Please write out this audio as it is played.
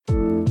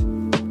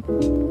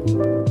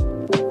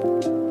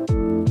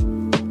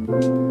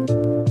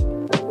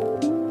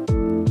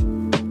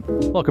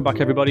Welcome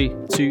back, everybody,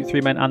 to Three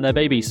Men and Their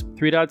Babies.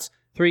 Three dads,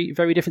 three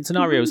very different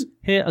scenarios.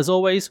 Here, as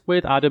always,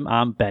 with Adam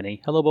and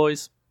Benny. Hello,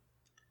 boys.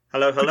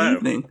 Hello. Good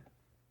evening.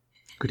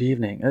 Good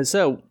evening.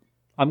 So,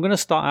 I'm going to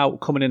start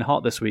out coming in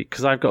hot this week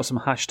because I've got some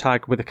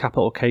hashtag with a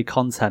capital K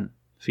content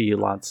for you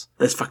lads.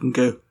 Let's fucking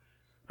go.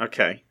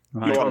 Okay.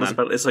 Right. You told us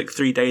about this like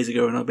 3 days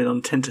ago, and I've been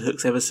on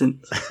tenterhooks ever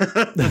since.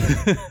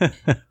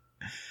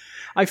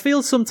 I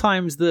feel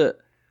sometimes that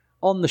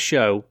on the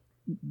show,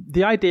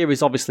 the idea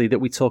is obviously that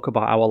we talk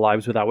about our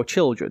lives with our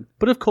children.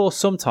 But of course,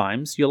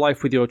 sometimes your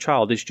life with your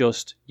child is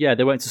just, yeah,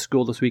 they went to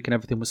school this week and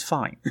everything was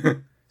fine.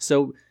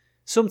 So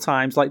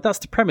sometimes, like, that's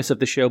the premise of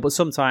the show. But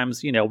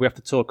sometimes, you know, we have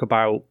to talk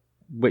about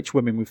which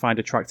women we find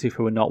attractive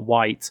who are not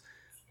white,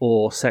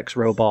 or sex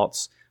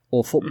robots,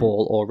 or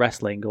football, or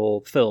wrestling,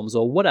 or films,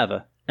 or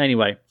whatever.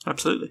 Anyway.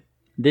 Absolutely.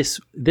 This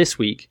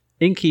week,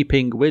 in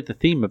keeping with the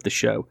theme of the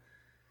show,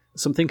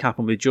 something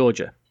happened with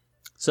Georgia.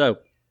 So,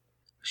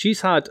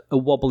 she's had a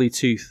wobbly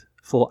tooth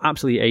for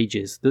absolutely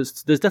ages. There's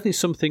definitely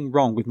something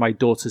wrong with my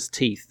daughter's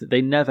teeth that they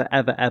never,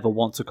 ever, ever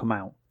want to come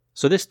out.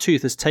 So this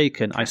tooth has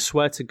taken, I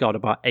swear to God,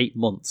 about 8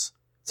 months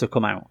to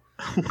come out.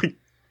 Oh my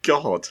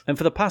God. And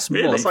for the past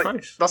Really?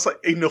 month... That's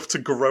like enough to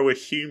grow a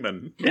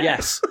human. Yeah.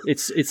 Yes,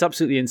 it's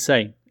absolutely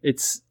insane.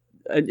 She's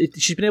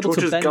been able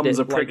George's to bend gums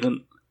it... are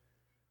pregnant.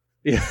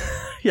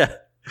 Yeah.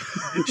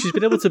 She's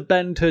been able to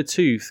bend her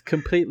tooth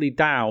completely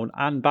down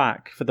and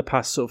back for the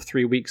past sort of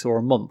 3 weeks or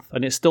a month,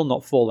 and it's still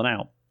not fallen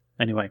out.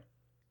 Anyway,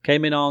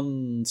 came in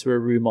on to her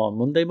room on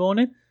Monday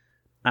morning,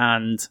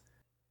 and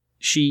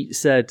she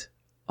said,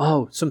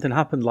 "Oh, something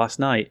happened last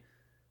night."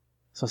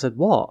 So I said,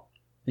 "What?"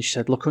 And she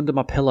said, "Look under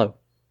my pillow."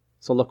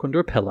 So I look under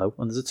a pillow,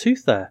 and there's a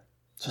tooth there.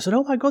 So I said,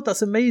 "Oh my God,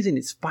 that's amazing.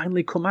 It's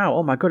finally come out.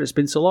 Oh my God, it's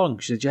been so long."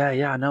 She said,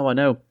 Yeah, I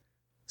know.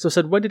 So I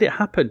said, "When did it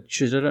happen?"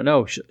 She said, "I don't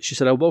know." She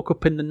said, "I woke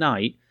up in the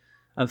night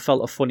and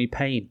felt a funny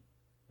pain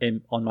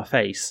on my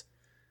face,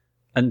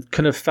 and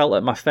kind of felt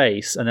at my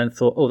face and then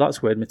thought, oh,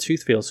 that's weird, my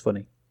tooth feels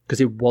funny, because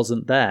it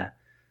wasn't there."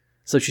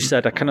 So she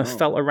said, "I kind of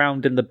felt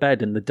around in the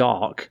bed in the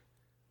dark,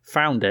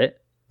 found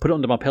it, put it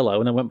under my pillow,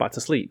 and then went back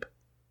to sleep."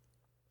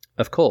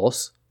 Of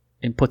course,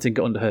 in putting it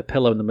under her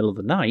pillow in the middle of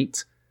the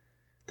night,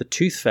 the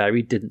tooth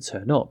fairy didn't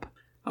turn up.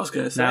 I was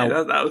going to say,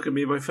 Now- that was going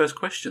to be my first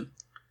question.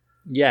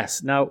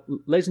 Yes. Now,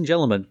 ladies and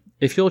gentlemen,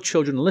 if your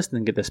children are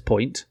listening at this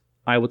point,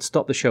 I would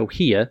stop the show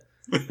here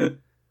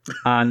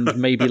and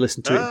maybe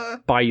listen to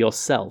it by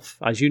yourself,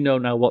 as you know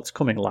now what's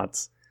coming,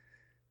 lads.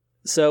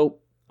 So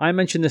I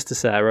mentioned this to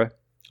Sarah.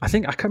 I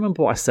can't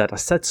remember what I said. I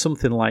said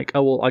something like,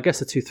 "Oh, well, I guess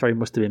the tooth fairy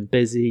must have been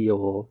busy,"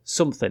 or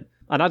something.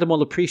 And Adam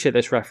will appreciate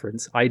this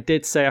reference. I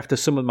did say after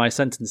some of my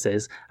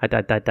sentences,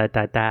 da da da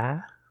da da,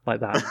 like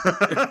that.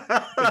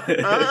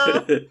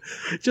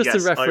 Just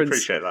Yes, to reference, I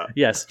appreciate that.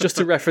 Yes, just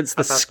to reference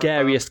the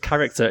scariest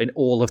character in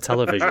all of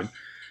television.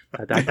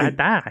 Da da da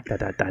da da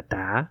da da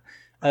da.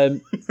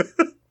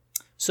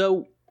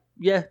 So,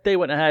 yeah, they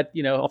went ahead,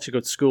 you know, off to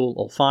go to school,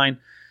 all fine.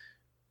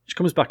 She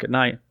comes back at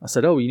night. I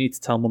said, "Oh, you need to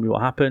tell Mummy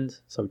what happened."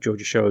 So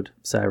Georgia showed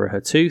Sarah her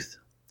tooth.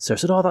 Sarah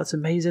said, "Oh, that's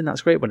amazing.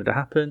 That's great. When did it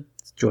happen?"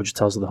 Georgia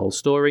tells her the whole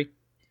story.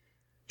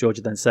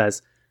 Georgia then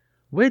says,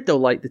 "Weird though,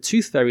 like the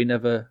tooth fairy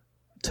never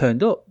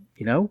turned up,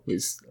 you know?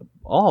 It's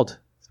odd."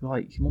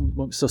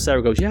 So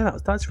Sarah goes, "Yeah,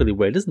 that's really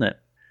weird, isn't it?"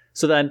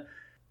 So then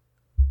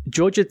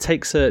Georgia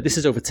takes her, this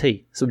is over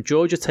tea, so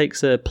Georgia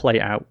takes her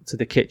plate out to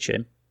the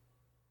kitchen,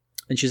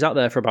 and she's out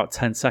there for about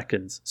 10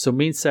 seconds. So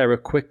me and Sarah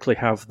quickly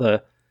have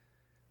the,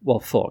 well,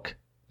 fuck,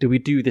 do we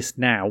do this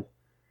now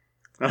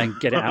and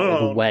get it out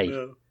of the way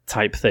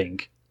type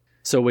thing?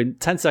 So in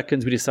 10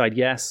 seconds, we decide,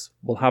 yes,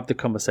 we'll have the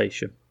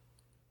conversation.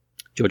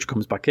 Georgia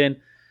comes back in.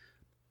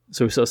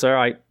 So we sort of say, "All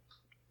right,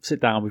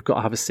 sit down. We've got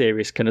to have a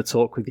serious kind of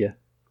talk with you."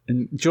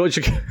 And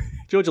Georgia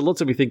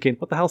looked at me thinking,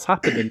 what the hell's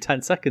happened in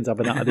 10 seconds I've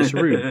been out of this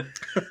room?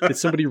 Did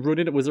somebody run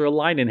in? Was there a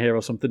line in here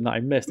or something that I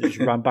missed? And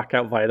just ran back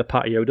out via the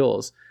patio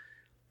doors.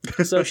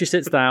 So she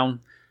sits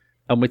down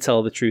and we tell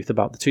her the truth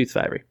about the tooth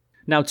fairy.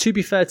 Now, to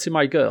be fair to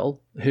my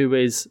girl, who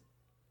is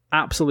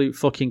absolute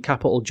fucking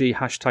capital G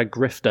hashtag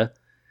grifter,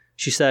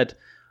 she said,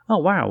 "Oh,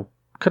 wow,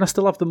 can I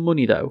still have the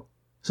money though?"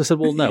 So I said,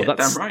 "Well, no, Yeah,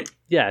 that's damn right.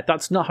 Yeah,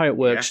 that's not how it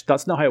works. Yeah.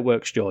 That's not how it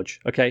works,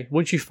 George. Okay,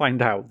 once you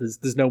find out,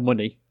 there's no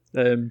money.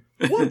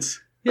 What?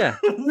 Yeah,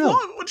 no,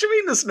 What do you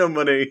mean there's no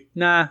money?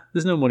 nah,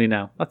 there's no money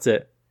now. That's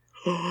it,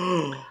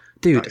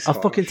 dude. That's I'm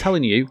harsh. fucking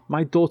telling you,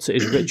 my daughter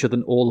is richer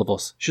than all of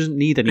us. She doesn't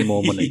need any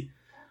more money.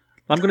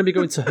 I'm going to be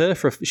going to her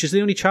for. She's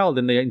the only child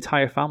in the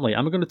entire family.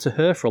 I'm going to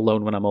her for a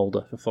loan when I'm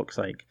older. For fuck's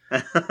sake.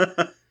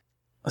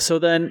 So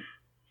then,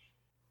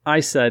 I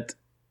said,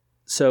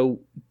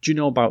 "So do you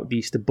know about the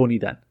Easter Bunny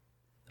then?"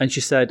 And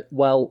she said,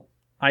 "Well,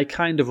 I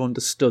kind of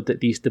understood that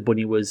the Easter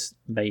Bunny was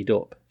made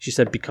up." She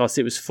said, "Because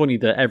it was funny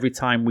that every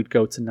time we'd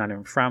go to Nana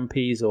and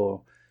Frampies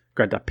or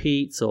Grandad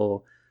Pete's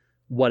or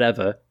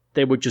whatever,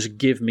 they would just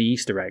give me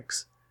Easter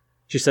eggs."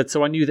 She said,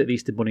 "So I knew that the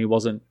Easter Bunny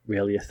wasn't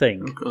really a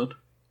thing." Oh, God.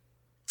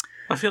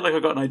 I feel like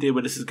I've got an idea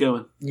where this is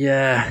going.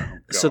 Yeah.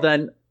 So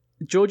then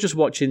Georgia's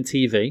watching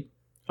TV.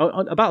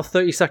 About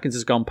 30 seconds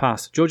has gone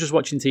past. Georgia's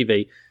watching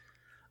TV.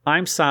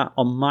 I'm sat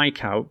on my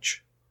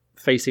couch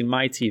facing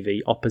my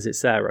TV opposite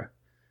Sarah.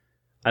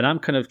 And I'm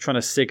kind of trying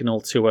to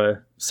signal to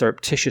her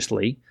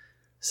surreptitiously.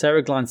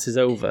 Sarah glances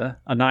over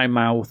and I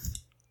mouth,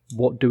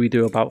 "What do we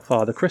do about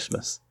Father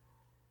Christmas?"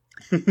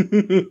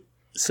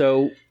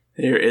 So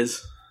Here it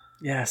is.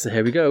 yeah, so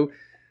here we go.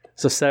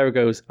 So Sarah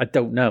goes, "I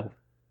don't know."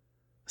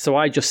 So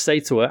I just say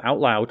to her out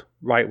loud,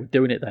 "Right, we're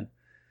doing it then.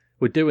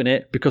 We're doing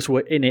it because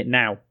we're in it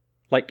now.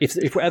 Like,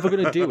 if we're ever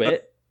going to do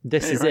it,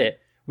 this is right. it.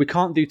 We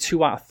can't do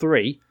 2 out of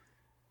 3.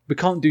 We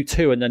can't do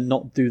 2 and then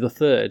not do the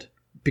third.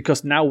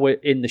 Because now we're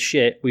in the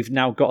shit. We've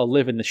now got to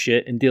live in the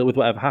shit and deal with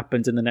whatever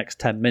happens in the next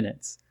 10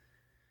 minutes."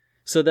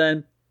 So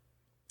then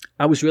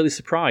I was really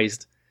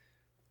surprised.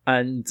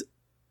 And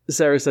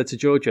Sarah said to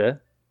Georgia,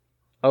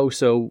 "Oh,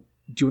 so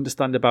do you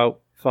understand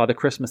about Father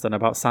Christmas then,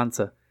 about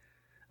Santa?"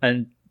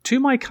 And to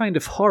my kind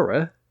of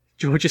horror,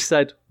 Georgia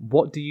said,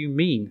 "What do you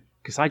mean?"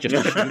 Because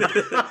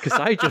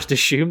I just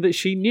assumed that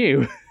she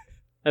knew.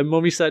 And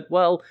Mummy said,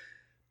 "Well,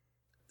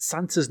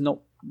 Santa's not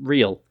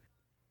real.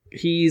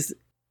 He's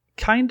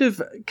kind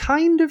of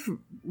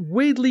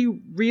weirdly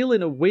real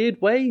in a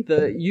weird way,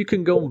 that you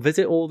can go and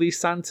visit all these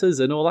Santas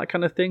and all that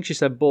kind of thing." She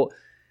said, "But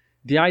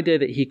the idea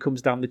that he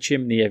comes down the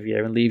chimney every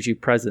year and leaves you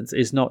presents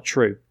is not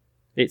true.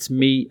 It's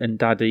me and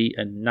Daddy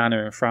and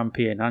Nana and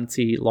Frampy and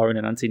Auntie Lauren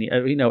and Auntie,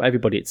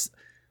 everybody. It's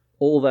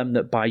all them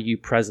that buy you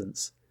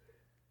presents."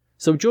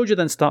 So Georgia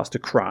then starts to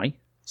cry.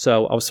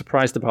 So I was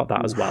surprised about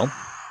that as well,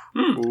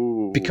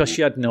 Ooh. because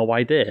she had no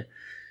idea.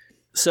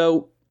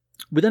 So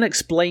we then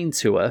explained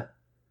to her,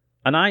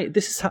 and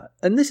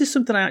this is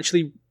something I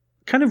actually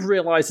kind of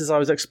realised as I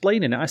was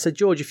explaining it. I said,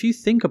 "George, if you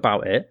think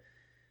about it,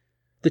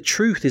 the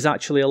truth is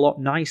actually a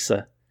lot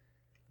nicer.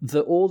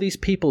 That all these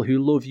people who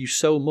love you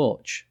so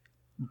much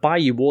buy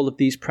you all of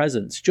these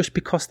presents just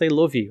because they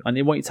love you and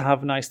they want you to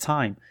have a nice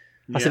time."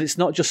 I said, "It's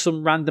not just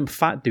some random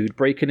fat dude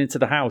breaking into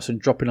the house and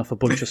dropping off a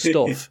bunch of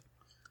stuff."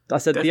 I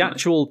said, Definitely. "The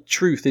actual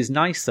truth is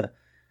nicer,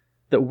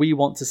 that we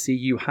want to see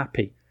you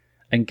happy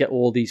and get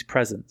all these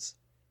presents."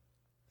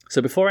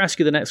 So before I ask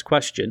you the next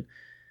question,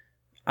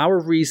 our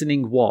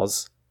reasoning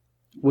was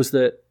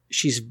that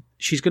she's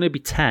going to be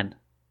 10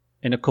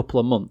 in a couple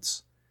of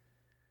months.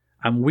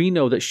 And we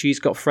know that she's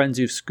got friends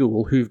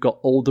who've got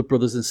older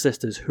brothers and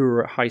sisters who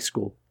are at high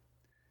school.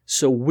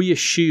 So we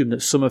assume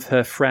that some of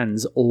her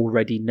friends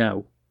already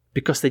know.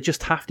 Because they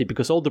just have to,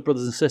 because older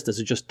brothers and sisters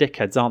are just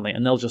dickheads, aren't they?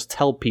 And they'll just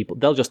tell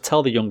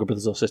the younger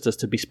brothers or sisters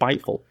to be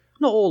spiteful.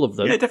 Not all of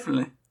them. Yeah,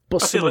 definitely.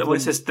 But I some feel like of my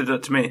them, sister did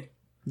that to me.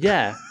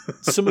 yeah,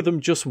 some of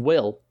them just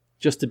will,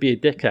 just to be a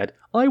dickhead.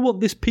 "I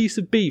want this piece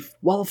of beef."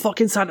 "Well,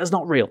 fucking Santa's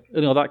not real."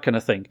 That kind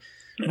of thing.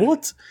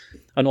 What?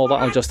 And all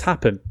that'll just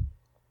happen.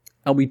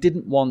 And we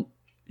didn't want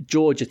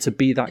Georgia to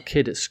be that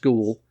kid at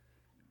school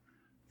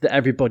that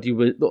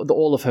that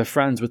all of her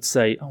friends would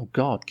say, "Oh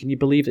God, can you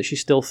believe that she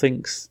still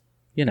thinks,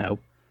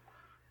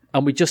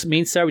 And me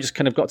and Sarah just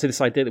kind of got to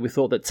this idea that we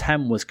thought that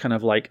 10 was kind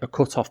of like a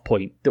cut-off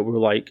point, that we were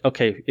like,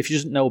 okay, if she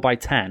doesn't know by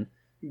 10,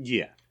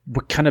 Yeah.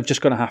 we're kind of just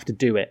going to have to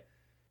do it.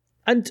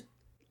 And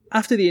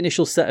after the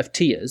initial set of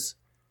tears,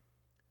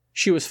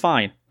 she was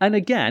fine. And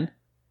again,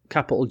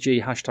 capital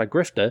G,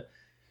 #grifter,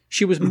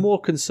 she was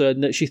more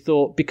concerned that she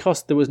thought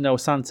because there was no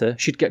Santa,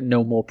 she'd get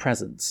no more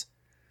presents.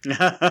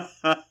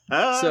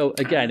 So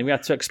again, we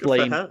had to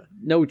explain,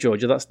 no,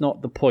 Georgia, that's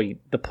not the point.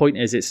 The point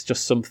is it's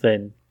just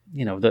something,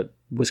 that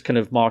was kind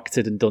of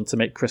marketed and done to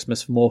make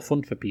Christmas more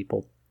fun for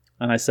people.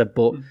 And I said,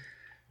 but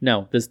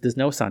no, there's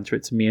no Santa.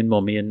 It's me and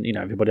Mummy and,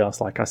 everybody else,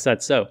 like I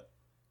said. So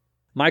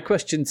my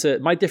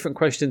different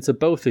question to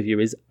both of you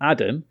is,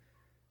 Adam,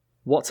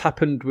 what's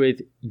happened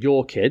with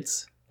your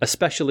kids,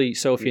 especially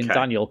Sophie and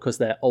Daniel, because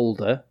they're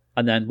older,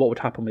 and then what would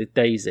happen with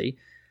Daisy?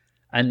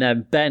 And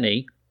then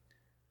Benny,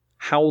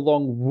 how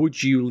long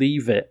would you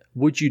leave it?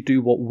 Would you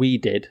do what we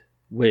did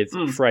with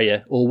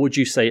Freya, or would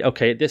you say,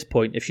 okay, at this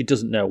point, if she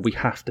doesn't know, we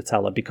have to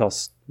tell her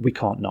because we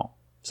can't not?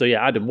 So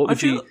yeah, Adam, what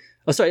would you...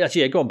 Oh, sorry,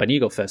 actually, yeah, go on, Ben,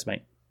 you go first,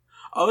 mate.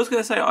 I was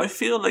going to say, I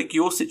feel like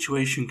your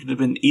situation could have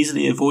been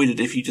easily avoided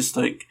if you just,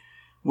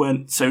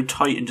 weren't so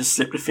tight and just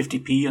slipped a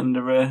 50p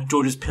under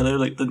George's pillow,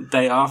 the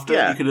day after.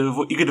 Yeah. You could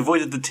have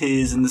avoided the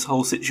tears in this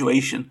whole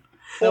situation.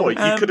 Or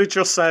you could have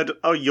just said,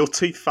 oh, your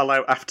teeth fell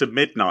out after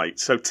midnight,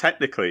 so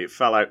technically it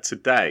fell out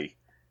today.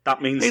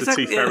 That means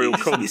exactly, the tooth fairy will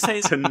come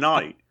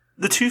tonight.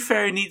 The tooth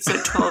fairy needs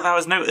 12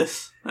 hours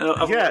notice.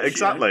 Yeah,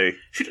 exactly.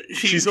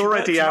 She's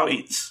already out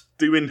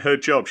doing her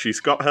job. She's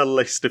got her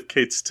list of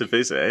kids to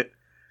visit.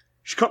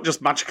 She can't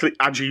just magically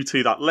add you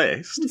to that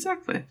list.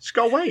 Exactly. She's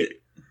got to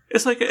wait.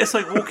 It's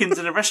like walk-ins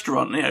in a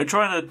restaurant.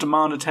 Trying to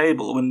demand a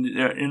table when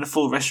you're in a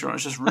full restaurant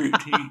is just rude.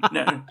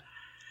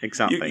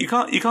 Exactly. You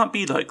can't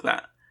be like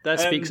that. There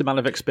speaks a man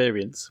of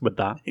experience with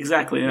that.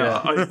 Exactly.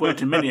 Yeah. I've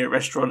worked in many a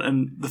restaurant,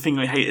 and the thing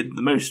I hated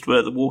the most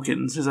were the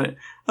walk-ins. It's like,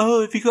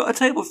 oh, have you got a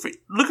table free?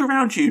 Look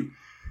around you,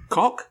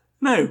 cock.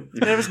 No,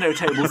 there is no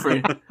table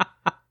free.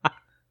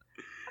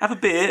 Have a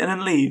beer and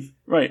then leave.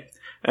 Right.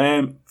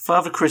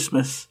 Father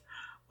Christmas.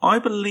 I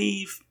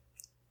believe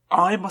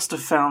I must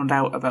have found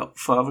out about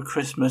Father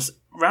Christmas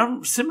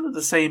around similar to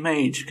the same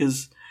age,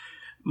 because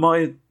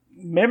my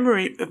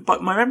memory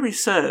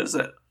serves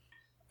that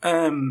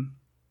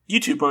you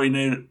two probably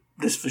know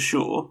this for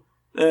sure.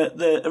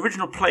 The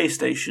original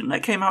PlayStation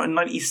that came out in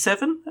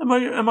 '97. Am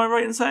I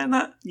right in saying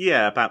that?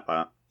 Yeah, about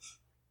that.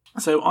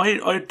 So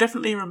I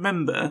definitely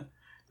remember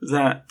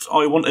that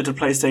I wanted a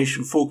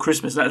PlayStation for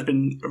Christmas. That had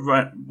been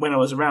when I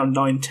was around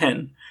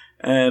 9-10.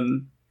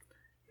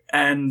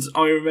 And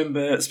I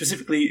remember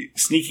specifically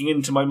sneaking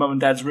into my mum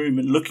and dad's room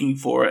and looking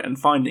for it and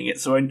finding it.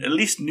 So I at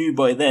least knew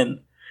by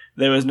then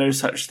there was no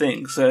such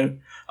thing. So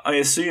I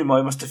assume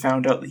I must have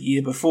found out the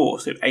year before,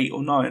 so 8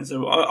 or 9.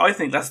 So I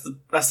think that's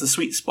the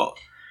sweet spot.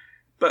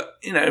 But,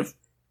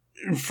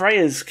 in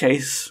Freya's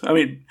case, I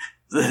mean,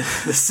 the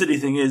silly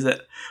thing is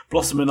that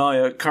Blossom and I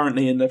are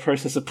currently in the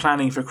process of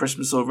planning for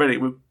Christmas already.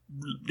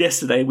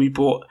 Yesterday we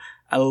bought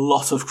a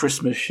lot of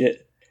Christmas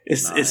shit.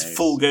 It's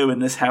full go in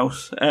this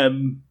house.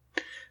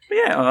 But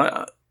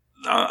yeah,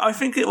 I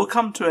think it will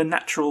come to a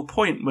natural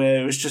point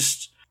where it's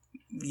just,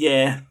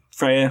 yeah,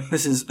 Freya,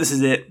 this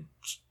is it.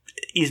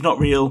 He's not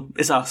real.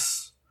 It's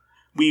us.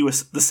 We were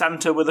the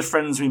Santa were the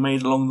friends we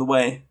made along the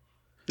way.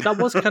 That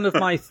was kind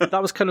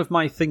of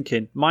my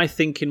thinking. My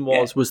thinking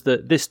was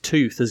that this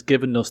tooth has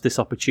given us this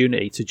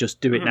opportunity to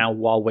just do it now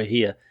while we're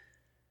here,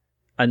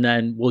 and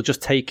then we'll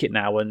just take it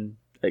now. And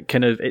it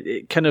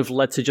kind of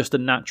led to just a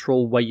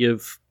natural way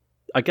of,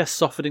 I guess,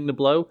 softening the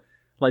blow.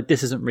 Like,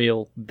 this isn't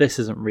real. This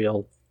isn't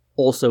real.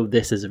 Also,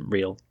 this isn't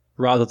real.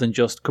 Rather than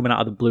just coming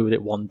out of the blue with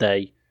it one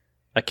day,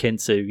 akin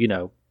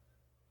to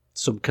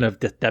some kind of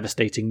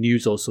devastating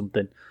news or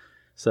something.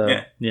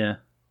 So yeah.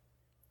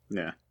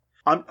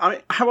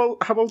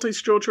 How old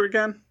is Georgia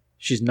again?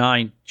 She's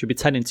 9. She'll be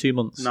 10 in 2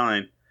 months.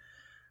 9.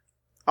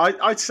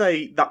 I'd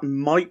say that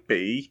might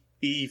be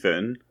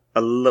even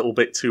a little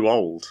bit too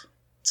old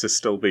to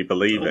still be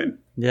believing.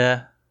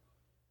 Yeah.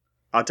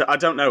 I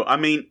don't know. I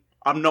mean,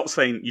 I'm not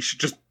saying you should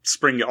just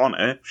spring it on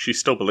her. She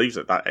still believes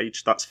at that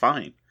age. That's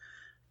fine.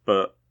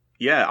 But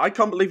yeah, I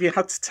can't believe you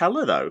had to tell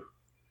her though.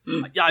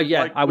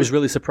 Yeah. I was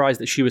really surprised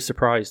that she was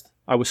surprised.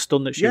 I was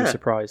stunned that she was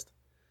surprised.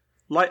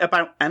 Like,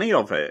 about any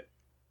of it.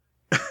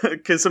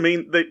 Because, I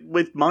mean,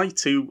 with my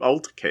 2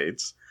 older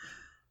kids,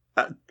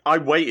 I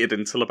waited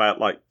until about,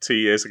 2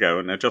 years ago,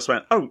 and I just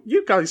went, oh,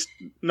 you guys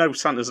know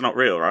Santa's not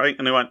real, right?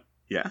 And they went,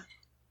 yeah. I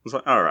was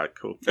like, all right,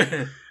 cool.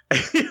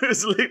 It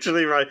was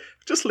literally right.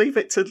 Just leave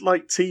it to,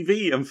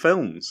 TV and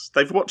films.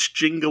 They've watched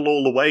Jingle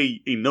All the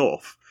Way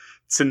enough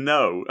to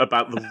know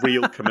about the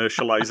real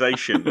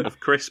commercialisation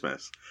of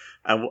Christmas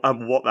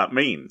and what that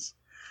means.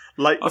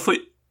 I thought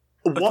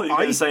you were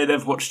going to say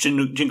they've watched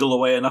Jingle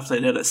Away enough to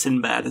know that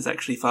Sinbad is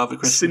actually Father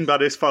Christmas.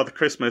 Sinbad is Father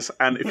Christmas,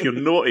 and if you're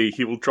naughty,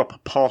 he will drop a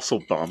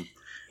parcel bomb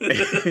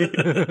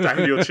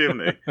down your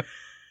chimney.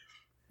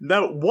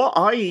 No,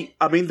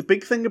 the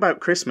big thing about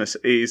Christmas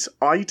is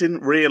I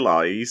didn't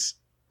realise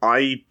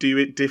I do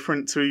it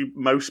different to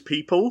most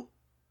people.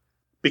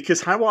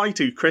 Because how I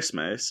do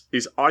Christmas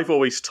is I've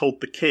always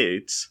told the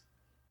kids,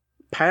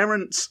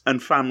 parents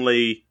and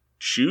family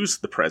choose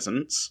the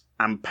presents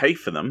and pay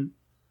for them.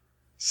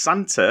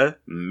 Santa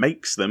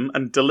makes them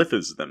and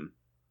delivers them.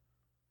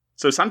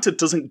 So Santa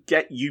doesn't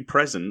get you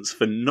presents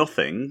for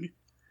nothing.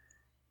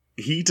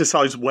 He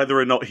decides whether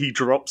or not he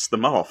drops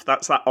them off.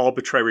 That's that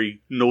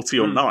arbitrary naughty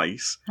or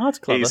nice. Oh, that's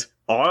clever.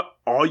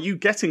 Are you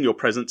getting your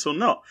presents or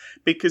not?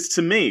 Because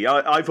to me,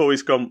 I've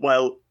always gone,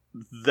 well,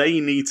 they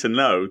need to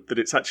know that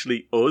it's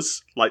actually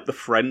us, like the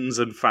friends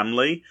and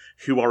family,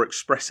 who are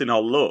expressing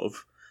our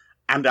love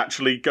and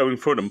actually going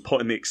forward and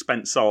putting the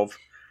expense of,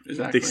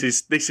 exactly.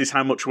 This is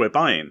how much we're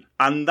buying.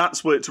 And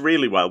that's worked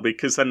really well,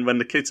 because then when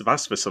the kids have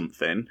asked for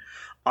something,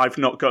 I've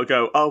not got to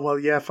go, oh, well,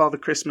 yeah, Father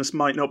Christmas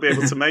might not be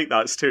able to make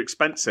that. It's too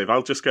expensive.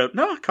 I'll just go,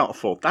 no, I can't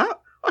afford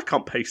that. I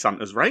can't pay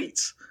Santa's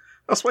rates.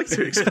 That's way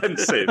too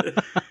expensive.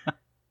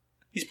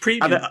 He's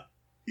premium.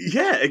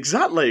 Yeah,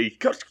 exactly.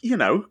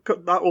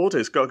 That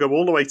order's got to go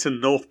all the way to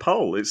North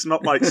Pole. It's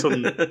not like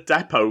some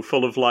depot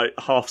full of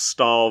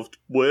half-starved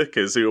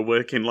workers who are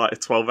working a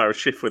 12-hour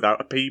shift without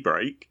a pee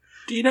break.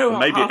 Do you know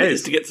how hard it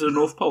is to get to the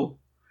North Pole?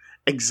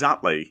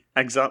 Exactly.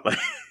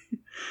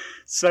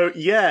 So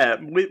yeah,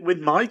 with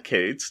my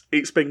kids,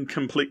 it's been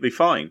completely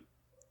fine.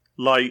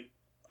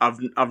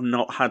 I've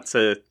not had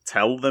to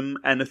tell them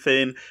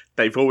anything.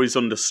 They've always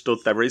understood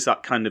there is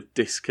that kind of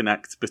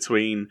disconnect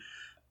between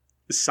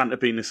Santa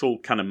being this all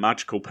kind of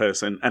magical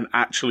person and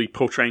actually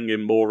portraying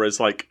him more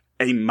as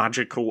a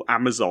magical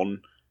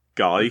Amazon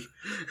guy,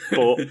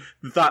 but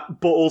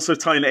also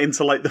tying it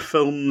into the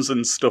films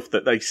and stuff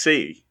that they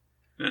see.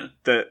 Yeah.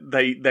 That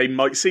they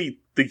might see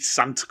the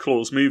Santa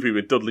Claus movie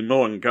with Dudley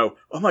Moore and go,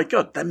 oh my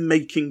god, they're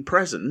making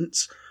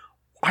presents.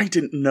 I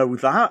didn't know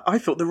that. I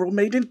thought they were all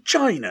made in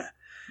China.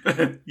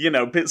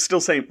 But still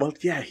saying, well,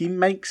 yeah, he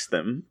makes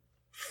them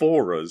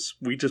for us.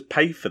 We just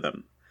pay for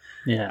them.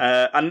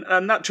 Yeah.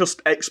 And that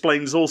just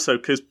explains also,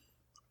 because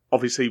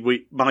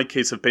obviously my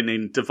kids have been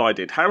in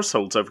divided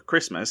households over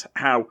Christmas,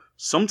 how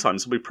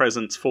sometimes there'll be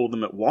presents for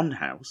them at one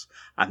house,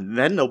 and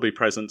then there'll be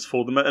presents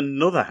for them at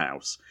another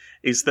house.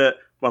 Is that,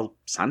 well,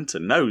 Santa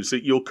knows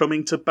that you're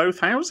coming to both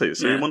houses,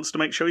 so he wants to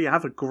make sure you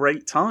have a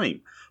great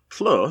time.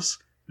 Plus,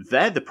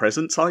 they're the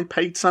presents I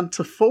paid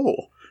Santa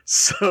for.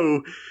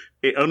 So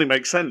it only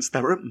makes sense.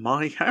 They're at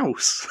my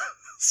house.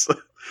 So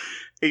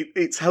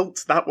it's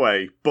helped that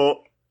way. But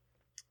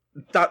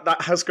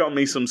that has gotten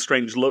me some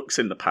strange looks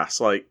in the past.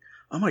 Like,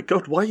 oh my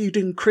God, why are you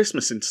doing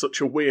Christmas in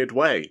such a weird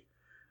way?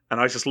 And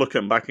I just look at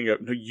them back and go,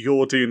 no,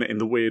 you're doing it in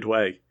the weird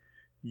way.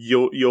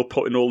 You're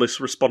putting all this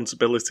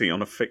responsibility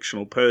on a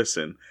fictional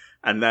person.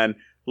 And then,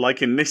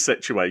 like in this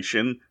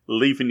situation,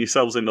 leaving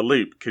yourselves in the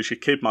loop because your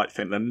kid might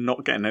think they're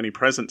not getting any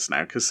presents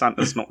now because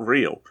Santa's not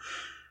real.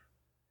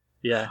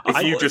 Yeah.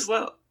 I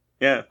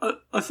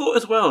thought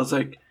as well, it's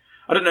like,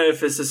 I don't know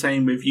if it's the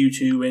same with you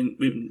two when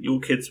your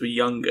kids were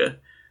younger,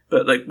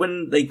 but like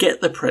when they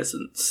get the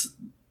presents,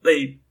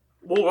 they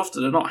more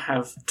often than not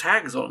have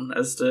tags on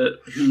as to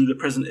who the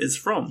present is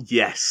from.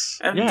 Yes.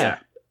 And Yeah.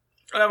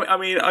 I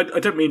mean, I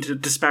don't mean to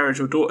disparage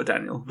your daughter,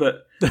 Daniel,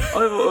 but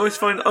I've always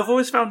found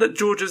that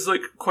Georgia's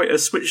like quite a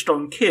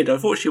switched-on kid. I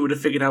thought she would have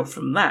figured out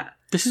from that.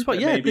 This is what,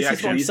 That maybe this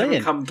is what I'm actually saying.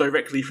 doesn't come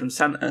directly from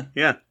Santa.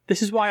 Yeah.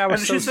 This is why I was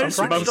And so she's so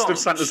surprised. Most of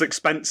Santa's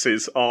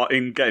expenses are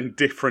in getting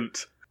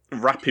different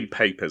wrapping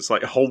papers,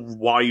 like a whole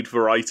wide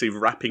variety of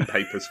wrapping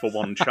papers for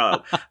one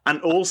child, and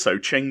also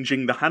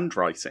changing the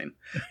handwriting.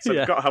 So Yeah.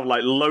 they've got to have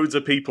like loads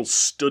of people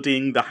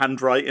studying the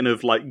handwriting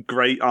of like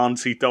great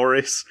Auntie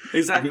Doris,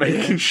 Exactly.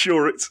 making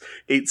sure it's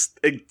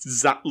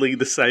exactly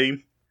the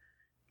same.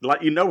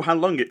 Like, you know how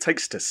long it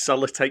takes to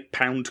sellotape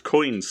pound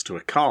coins to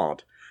a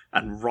card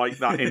and write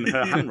that in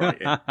her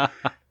handwriting.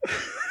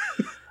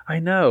 I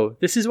know.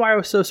 This is why I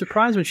was so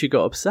surprised when she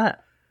got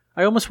upset.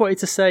 I almost wanted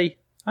to say,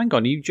 hang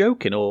on, are you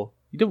joking? Or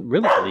you don't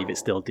really believe it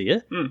still, do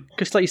you?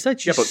 Because like you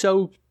said, she's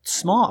so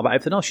smart about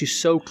everything else. She's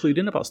so clued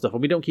in about stuff,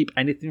 and we don't keep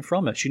anything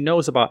from her. She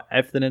knows about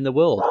everything in the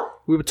world.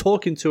 We were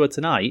talking to her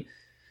tonight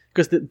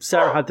because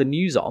Sarah had the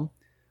news on,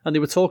 and they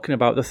were talking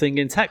about the thing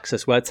in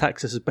Texas where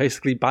Texas has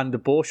basically banned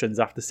abortions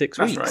after 6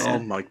 That's weeks. right. Oh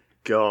my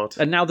God.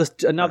 And now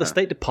the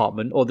State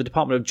Department or the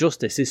Department of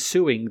Justice is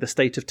suing the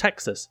state of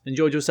Texas. And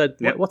Georgia said,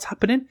 Yep. what's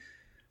happening?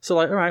 So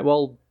like, all right,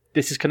 well,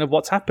 this is kind of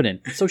what's happening.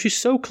 So she's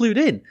so clued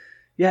in.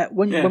 Yeah,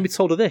 when we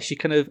told her this, she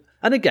kind of...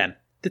 And again,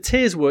 the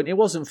tears it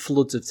wasn't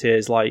floods of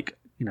tears like,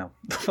 I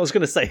was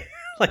going to say,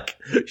 like,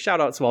 shout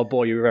out to our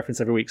boy who we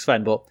reference every week,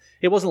 Sven, but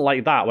it wasn't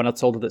like that when I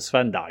told her that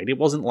Sven died. It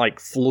wasn't like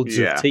floods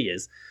of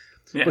tears.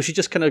 Yeah. But she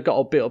just kind of got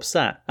a bit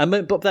upset.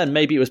 But then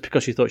maybe it was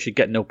because she thought she'd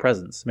get no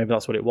presents. Maybe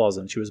that's what it was,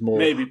 and she was more...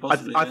 Maybe,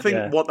 possibly. I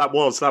think what that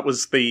was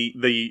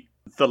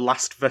the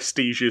last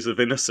vestiges of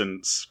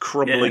innocence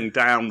crumbling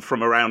down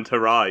from around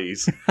her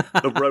eyes,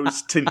 the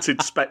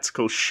rose-tinted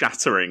spectacles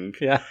shattering,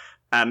 Yeah.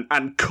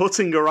 and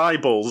cutting her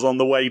eyeballs on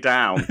the way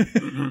down,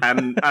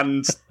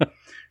 and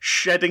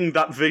shedding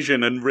that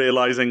vision and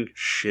realising,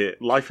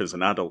 shit, life as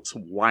an adult's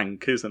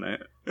wank, isn't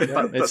it?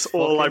 That's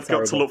all I've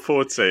got to look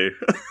forward to.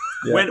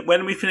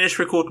 When we finish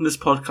recording this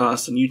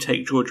podcast and you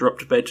take Georgia up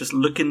to bed, just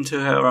look into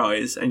her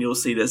eyes and you'll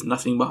see there's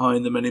nothing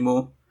behind them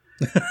anymore.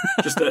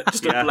 just a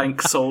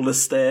blank,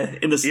 soulless stare.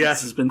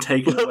 Innocence has been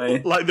taken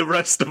away. Like the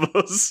rest of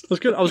us.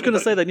 I was going to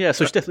say then, yeah,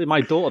 so she's definitely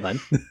my daughter then.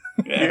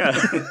 Yeah.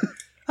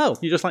 Oh,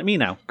 you're just like me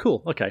now.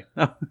 Cool. Okay.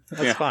 Oh,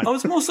 that's fine. I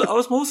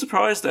was more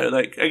surprised though.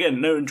 Like,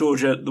 again, knowing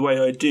Georgia the way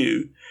I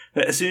do,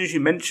 that as soon as you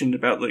mentioned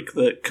about like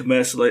the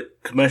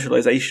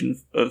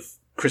commercialization of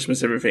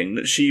Christmas everything,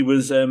 that she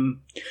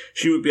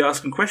would be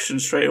asking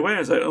questions straight away. I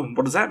was like, oh,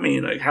 what does that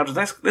mean? Like, how did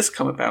this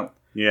come about?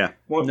 Yeah.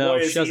 Why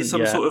is she he hasn't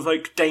some yet. sort of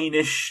like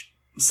Danish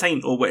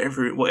saint or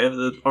whatever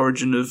the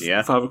origin of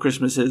Father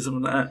Christmas is,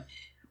 something like that?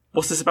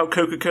 What's this about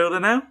Coca-Cola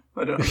now?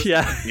 I don't know.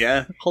 Yeah.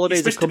 Yeah.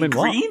 Holidays are Supposed to be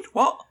coming. green?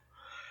 What?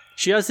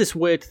 She has this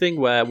weird thing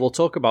where we'll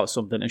talk about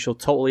something and she'll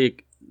totally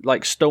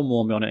like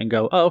stonewall me on it and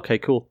go, oh, okay,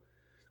 cool.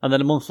 And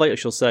then a month later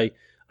she'll say,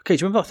 okay,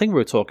 do you remember that thing we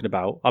were talking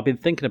about? I've been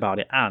thinking about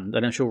it, and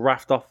then she'll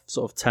raft off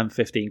sort of 10,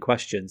 15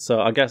 questions. So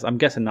I'm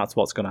guessing that's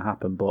what's going to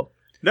happen, but...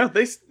 No,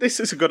 this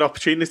is a good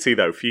opportunity,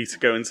 though, for you to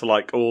go into,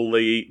 like, all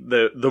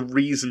the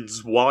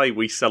reasons why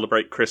we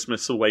celebrate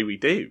Christmas the way we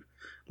do.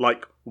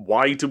 Like,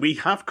 why do we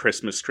have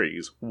Christmas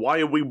trees? Why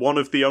are we one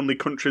of the only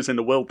countries in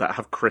the world that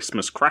have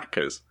Christmas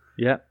crackers?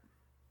 Yeah.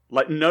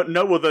 Like,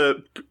 no other,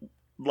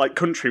 like,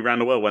 country around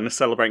the world when they're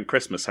celebrating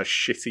Christmas has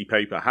shitty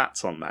paper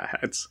hats on their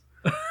heads.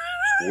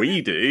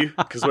 We do,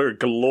 because we're a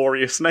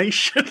glorious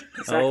nation.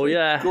 Exactly. Oh,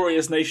 yeah.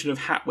 Glorious nation of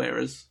hat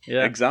wearers.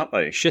 Yeah.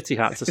 Exactly. Shitty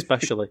hats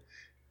especially.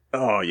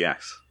 Oh,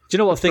 yes. Do you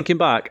know what, thinking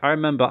back, I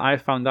remember I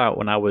found out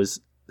when I was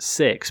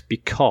 6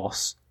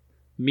 because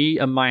me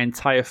and my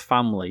entire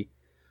family,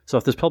 so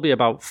if there's probably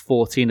about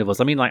 14 of us,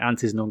 I mean like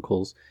aunties and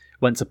uncles,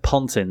 went to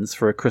Pontins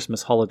for a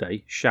Christmas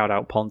holiday. Shout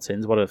out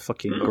Pontins, what a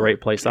fucking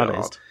great place that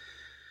is.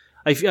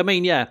 If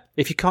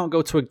you can't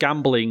go to a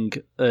gambling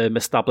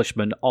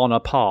establishment on a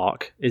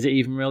park, is it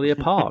even really a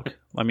park?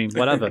 I mean,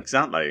 whatever.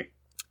 Exactly.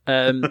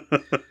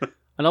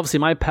 And obviously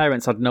my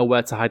parents had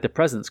nowhere to hide the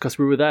presents because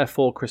we were there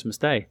for Christmas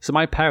Day. So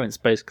my parents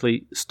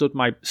basically stuck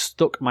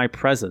my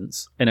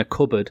presents in a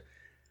cupboard.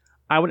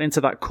 I went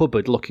into that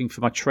cupboard looking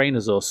for my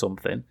trainers or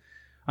something,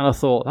 and I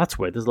thought, that's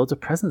weird, there's loads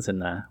of presents in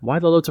there. Why are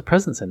there loads of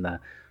presents in there?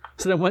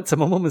 So then I went to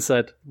my mum and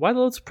said, why are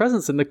there loads of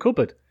presents in the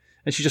cupboard?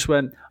 And she just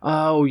went,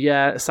 "Oh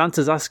yeah,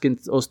 Santa's asking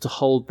us to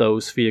hold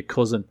those for your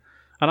cousin."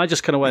 And I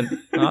just kind of went,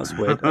 oh, "That's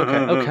weird."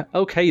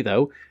 Okay,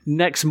 though.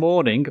 Next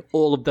morning,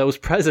 all of those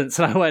presents,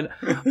 and I went,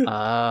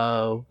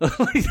 "Oh."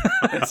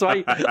 So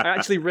I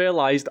actually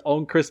realised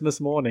on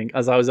Christmas morning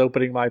as I was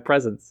opening my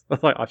presents, I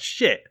was like, "Oh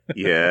shit."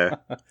 Yeah,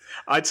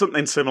 I had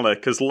something similar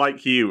because,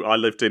 like you, I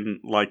lived in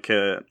like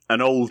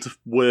an old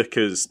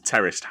workers'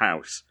 terraced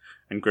house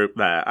and grew up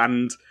there,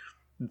 and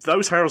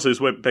those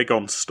houses weren't big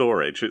on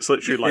storage. It's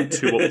literally like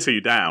 2 up, 2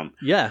 down.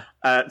 Yeah.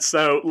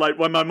 So, like,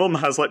 when my mum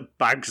has, like,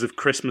 bags of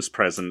Christmas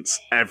presents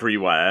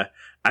everywhere,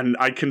 and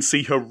I can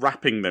see her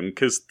wrapping them,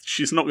 because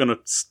she's not going to,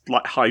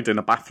 like, hide in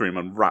a bathroom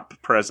and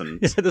wrap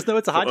presents. Yeah, there's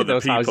nowhere to hide in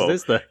those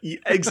houses, is there? Yeah,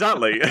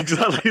 exactly.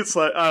 It's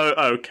like,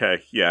 oh,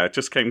 okay. Yeah,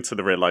 just came to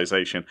the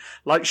realization.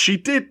 Like, she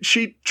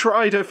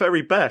tried her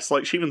very best.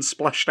 Like, she even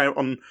splashed out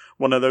on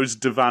one of those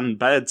divan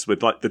beds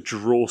with, like, the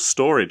drawer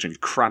storage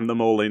and crammed them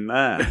all in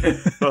there.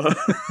 But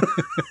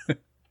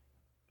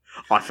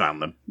I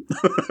found them.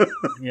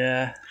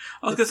 Yeah.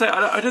 I was going to say,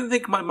 I don't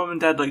think my mum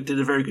and dad like did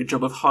a very good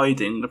job of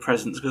hiding the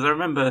presents, because I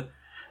remember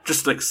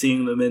just like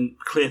seeing them in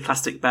clear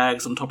plastic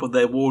bags on top of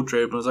their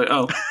wardrobe, and I was like,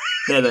 oh,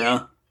 there they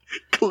are.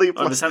 Clear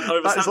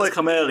Santa's like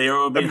come earlier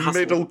or been a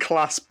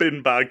middle-class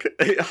bin bag.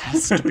 It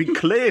has to be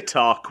clear,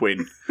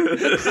 Tarquin.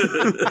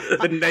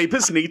 The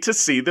neighbours need to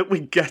see that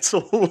we get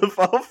all of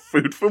our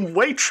food from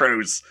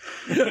Waitrose.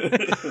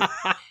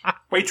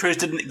 Waitrose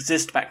didn't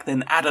exist back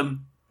then,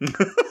 Adam.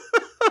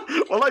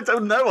 Well, I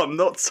don't know. I'm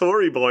not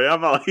Tory boy,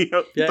 am I?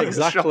 Yeah,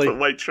 exactly. Shop at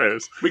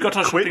Waitrose. We got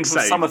our shopping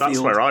from Summerfield. That's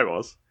where I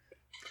was.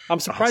 I'm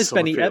surprised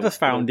Benny ever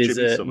found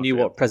knew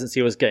what presents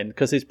he was getting,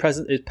 because his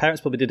parents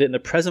probably did it in the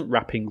present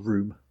wrapping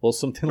room or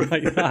something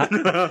like that.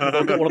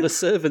 Or got one of the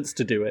servants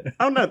to do it.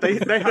 Oh no, they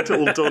had it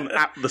all done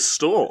at the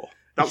store.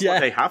 That's what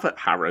they have at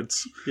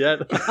Harrods. Yeah.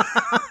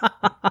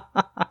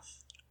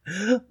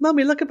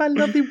 Mummy, look at my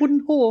lovely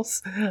wooden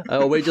horse.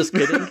 Oh, we're just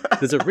kidding.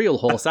 There's a real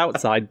horse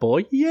outside,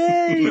 boy.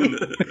 Yay!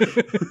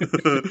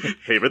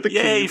 Here are the keys.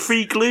 Yay,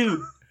 free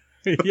glue.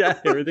 Yeah,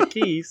 here are the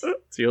keys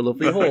to your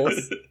lovely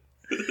horse.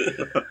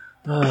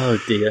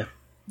 Oh dear.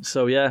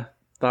 So yeah,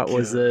 that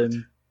was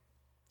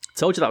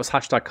told you that was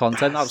hashtag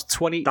content. That was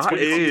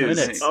 22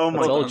 minutes. Oh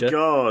my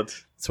god.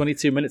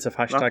 22 minutes of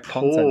hashtag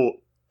content.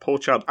 Poor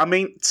child. I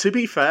mean, to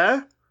be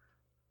fair,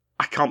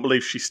 I can't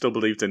believe she still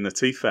believed in the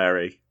Tooth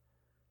Fairy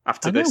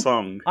after this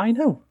long. I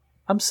know.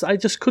 I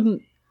just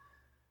couldn't.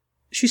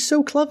 She's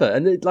so clever,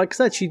 and like I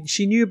said,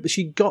 she knew,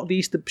 she got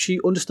she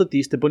understood the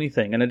Easter Bunny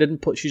thing, and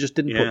she just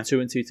didn't put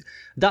 2 and 2.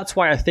 That's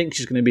why I think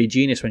she's going to be a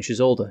genius when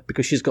she's older,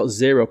 because she's got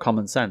zero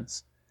common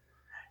sense.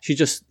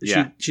 She's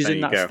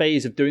in that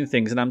phase of doing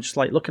things, and I'm just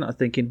like looking at her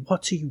thinking,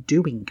 what are you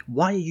doing?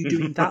 Why are you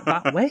doing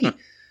that way?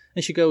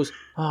 And she goes,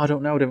 oh, I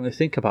don't know, I don't really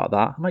think about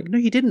that. I'm like, no,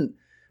 you didn't.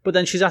 But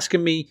then she's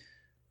asking me,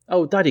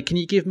 oh, Daddy, can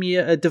you give me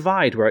a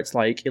divide where it's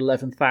like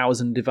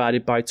 11,000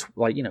 divided by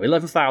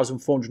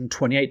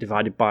 11,428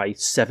 divided by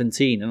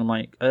 17? And I'm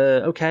like,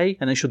 okay.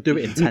 And then she'll do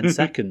it in 10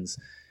 seconds.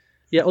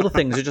 Yeah, other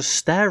things I just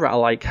stare at her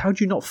like, how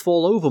do you not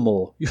fall over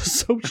more? You're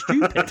so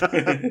stupid.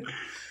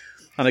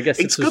 And I guess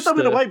it's good though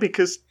in a way,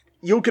 because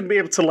you're going to be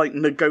able to like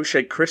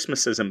negotiate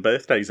Christmases and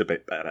birthdays a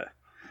bit better.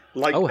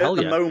 Like at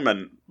the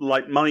moment,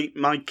 like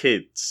my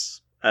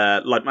kids,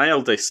 like my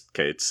eldest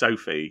kid,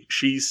 Sophie,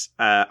 she's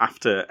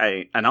after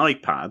an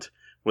iPad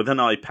with an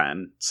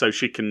iPen, so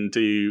she can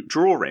do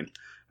drawing,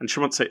 and she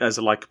wants it as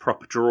a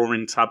proper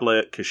drawing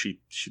tablet because she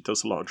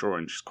does a lot of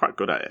drawing. She's quite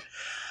good at it,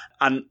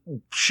 and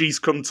she's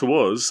come to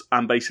us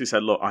and basically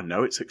said, "Look, I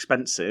know it's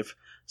expensive,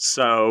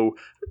 so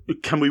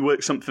can we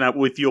work something out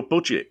with your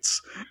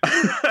budgets?"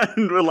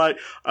 And we're like,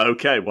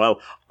 okay, well,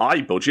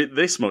 I budget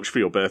this much for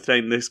your birthday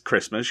and this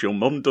Christmas. Your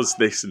mum does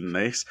this and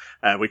this.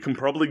 We can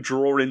probably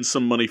draw in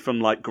some money from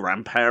like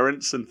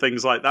grandparents and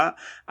things like that.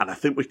 And I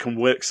think we can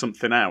work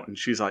something out. And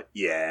she's like,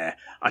 yeah,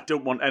 I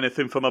don't want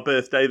anything for my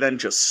birthday then.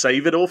 Just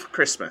save it all for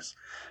Christmas.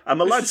 And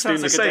my lad's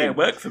doing the same. Sounds like a day at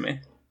work for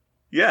me.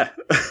 Yeah,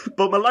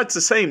 but my lad's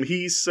the same.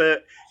 He's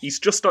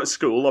just started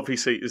school.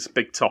 Obviously, it's a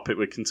big topic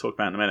we can talk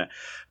about in a minute.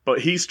 But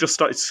he's just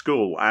started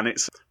school, and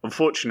it's,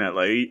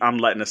 unfortunately, I'm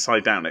letting a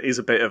side down. It is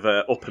a bit of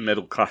a upper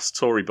middle class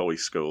Tory boy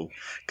school,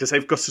 because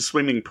they've got a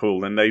swimming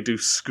pool and they do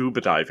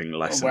scuba diving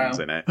lessons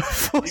in it.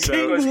 You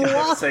guys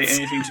can't say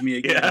anything to me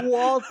again. Yeah.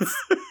 What?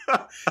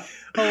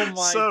 Oh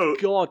my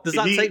god! Does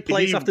that take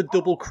place after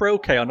double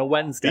croquet on a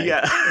Wednesday?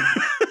 Yeah.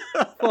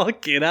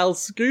 Fucking hell,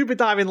 scuba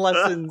diving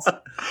lessons.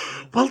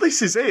 Well,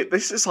 this is it.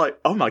 This is like,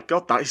 oh my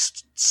god, that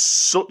is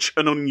such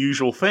an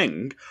unusual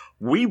thing.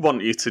 We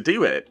want you to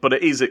do it, but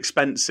it is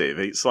expensive.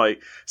 It's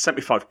like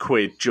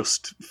 £75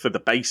 just for the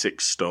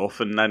basic stuff,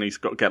 and then he's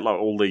got to get like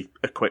all the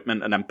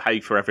equipment and then pay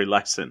for every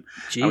lesson.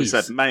 Jeez. And we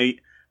said, mate,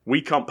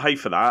 we can't pay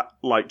for that,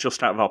 like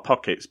just out of our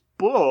pockets,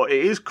 but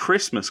it is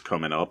Christmas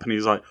coming up. And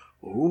he's like,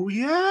 oh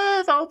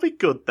yeah, that'll be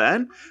good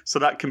then. So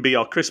that can be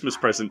our Christmas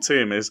present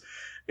to him, is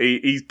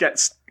he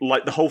gets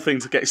like the whole thing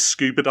to get his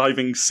scuba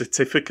diving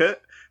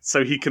certificate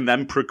so he can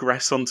then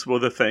progress onto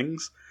other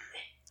things.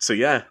 So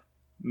yeah,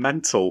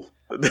 mental.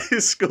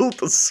 This school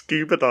does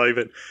scuba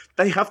diving.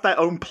 They have their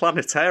own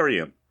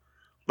planetarium.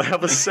 They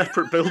have a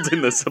separate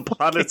building that's a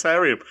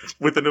planetarium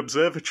with an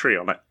observatory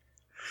on it.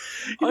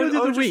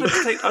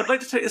 I'd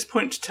like to take this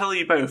point to tell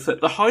you both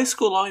that the high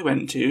school I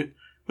went to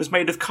was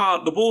made of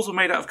card. The walls were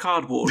made out of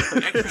cardboard,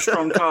 like extra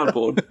strong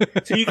cardboard.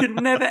 So you could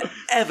never,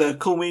 ever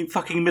call me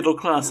fucking middle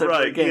class ever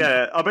again.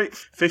 Yeah. I bet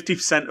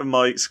 50% of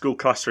my school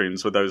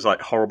classrooms were those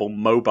like horrible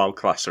mobile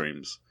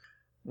classrooms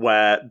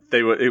where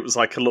it was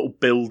like a little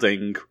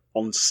building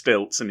on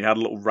stilts and you had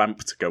a little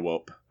ramp to go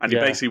up. And you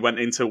basically went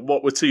into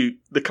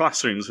the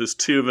classrooms was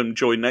two of them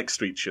joined next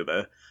to each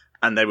other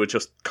and they were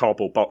just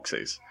cardboard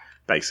boxes,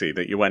 basically,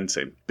 that you went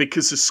in.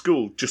 Because the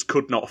school just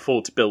could not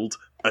afford to build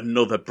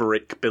another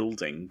brick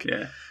building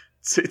to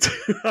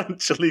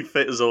actually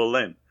fit us all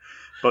in.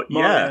 But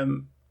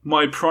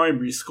my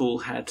primary school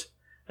had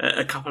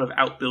a couple of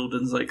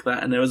outbuildings like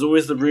that, and there was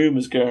always the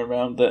rumours going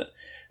around that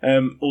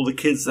all the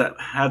kids that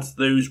had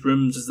those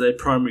rooms as their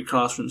primary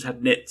classrooms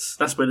had nits.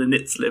 That's where the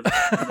nits lived.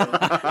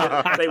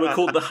 They were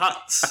called the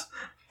huts.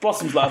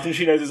 Blossom's laughing,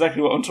 she knows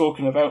exactly what I'm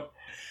talking about.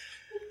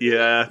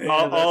 Yeah,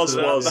 ours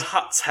was... The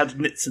huts had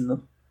nits in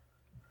them.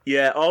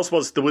 Yeah, ours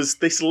was... There was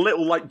this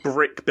little, like,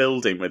 brick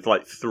building with,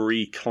 like,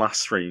 3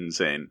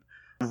 classrooms in,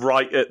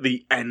 right at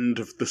the end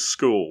of the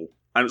school.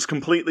 And it was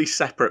completely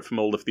separate from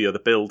all of the other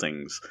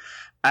buildings.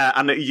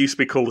 And it used to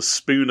be called a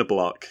Spooner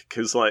block,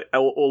 because, like,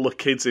 all the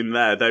kids in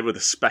there, they were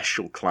the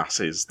special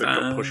classes that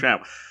got pushed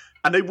out.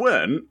 And they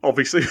weren't,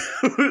 obviously.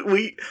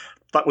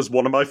 That was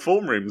one of my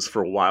form rooms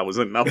for a while, was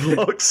in that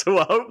block, so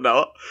I hope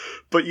not.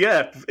 But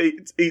yeah,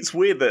 it's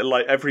weird that,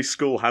 like, every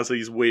school has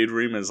these weird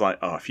rumours, like,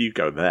 oh, if you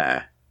go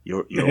there,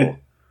 you're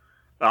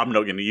I'm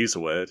not going to use a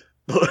word,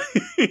 but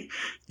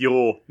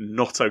you're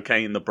not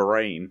okay in the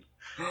brain.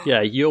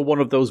 Yeah, you're one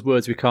of those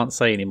words we can't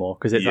say anymore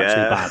because it's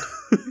actually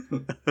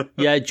bad.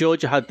 Yeah,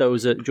 Georgia had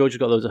those. Georgia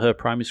got those at her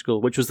primary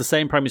school, which was the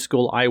same primary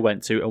school I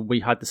went to, and we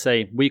had the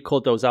same. We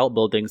called those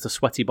outbuildings the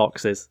sweaty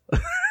boxes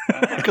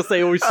because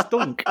they always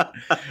stunk.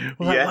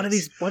 We're like,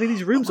 why do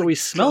these rooms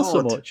always smell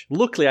so much?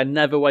 Luckily, I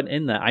never went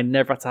in there. I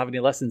never had to have any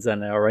lessons in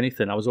there or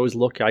anything. I was always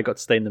lucky. I got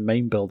to stay in the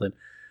main building.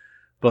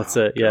 But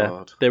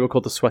they were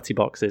called the sweaty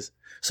boxes.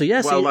 So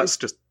yeah, that's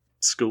just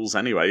schools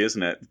anyway,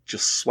 isn't it?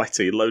 Just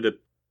sweaty, load of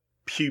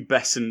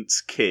pubescent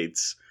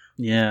kids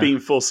being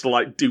forced to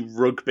like do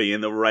rugby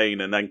in the rain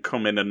and then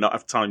come in and not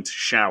have time to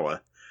shower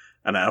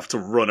and have to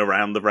run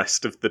around the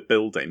rest of the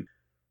building.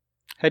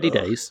 Heady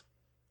days.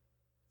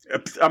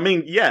 I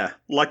mean, yeah,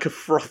 like a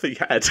frothy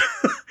head.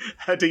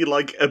 Heady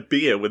like a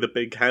beer with a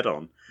big head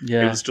on.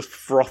 Yeah. It was just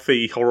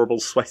frothy, horrible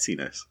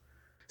sweatiness.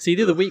 See,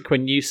 the other week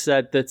when you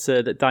said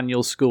that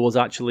Daniel's school was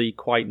actually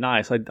quite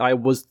nice, I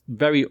was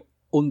very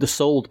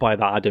undersold by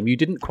that, Adam. You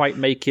didn't quite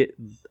make it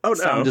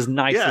sound as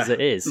nice as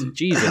it is.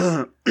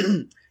 Jesus.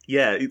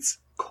 Yeah, it's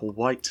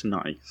quite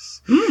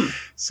nice.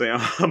 So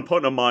I'm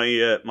putting on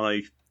my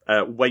my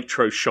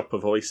Waitrose shopper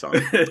voice on.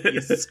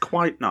 Yes, it's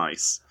quite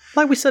nice.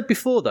 Like we said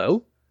before,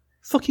 though,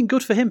 fucking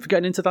good for him for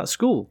getting into that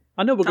school.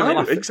 I know we're going to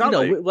laugh.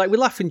 Exactly. You know, we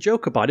laugh and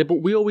joke about it,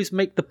 but we always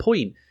make the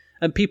point.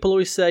 And people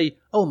always say,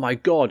 "Oh my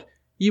God,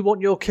 you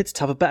want your kids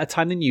to have a better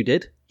time than you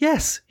did?"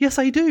 Yes,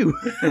 I do.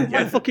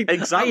 Yeah,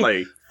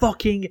 exactly. I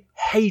fucking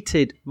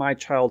hated my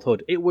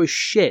childhood. It was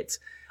shit.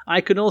 I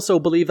can also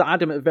believe that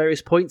Adam at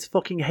various points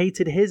fucking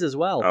hated his as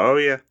well. Oh,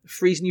 yeah.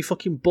 Freezing you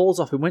fucking balls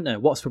off in winter.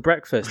 What's for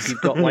breakfast?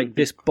 You've got like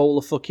this bowl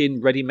of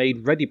fucking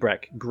ready-made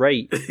Ready-Brek.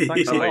 Great.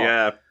 Thanks a lot.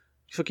 Yeah.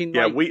 Fucking,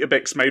 yeah,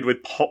 Weetabix made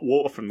with hot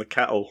water from the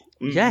kettle.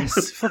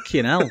 Yes,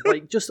 fucking hell.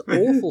 Like, just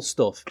awful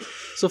stuff.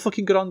 So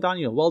fucking good on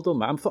Daniel. Well done,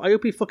 man. I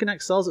hope he fucking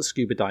excels at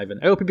scuba diving.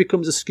 I hope he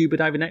becomes a scuba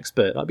diving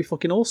expert. That'd be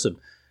fucking awesome.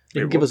 He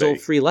can give us all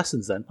free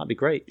lessons then. That'd be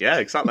great. Yeah,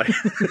 exactly.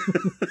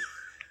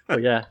 Oh,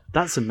 yeah.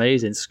 That's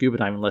amazing. Scuba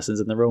diving lessons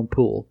in their own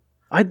pool.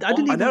 I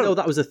didn't even know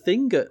that was a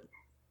thing at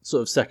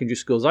sort of secondary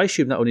schools. I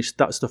assumed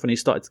that stuff only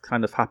started to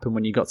kind of happen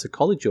when you got to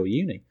college or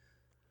uni.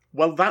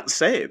 Well, that's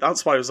it.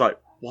 That's why I was like,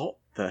 what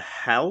the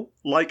hell?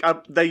 Like,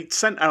 they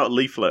sent out a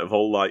leaflet of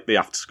all like the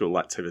after-school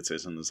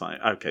activities, and it's like,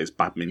 okay, it's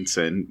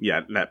badminton,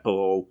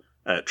 netball,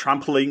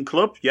 trampoline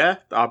club,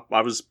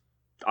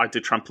 I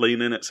did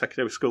trampolining at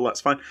secondary school.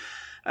 That's fine.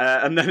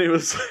 And then it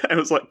was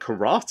like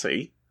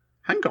karate.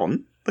 Hang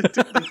on, they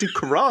do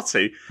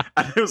karate,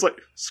 and it was like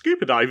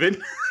scuba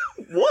diving.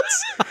 What?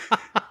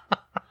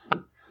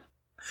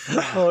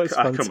 Oh, it's fantastic.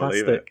 I couldn't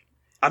believe it.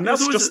 And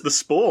that's just the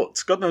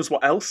sport. God knows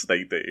what else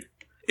they do.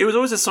 It was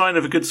always a sign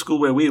of a good school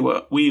where we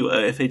were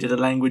if they did a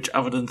language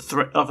other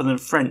than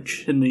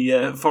French in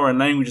the foreign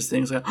languages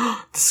things. Like,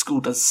 the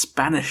school does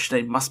Spanish.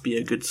 They must be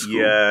a good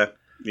school.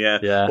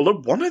 Yeah.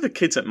 Although one of the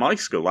kids at my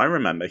school, I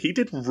remember, he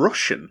did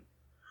Russian.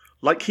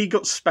 Like, he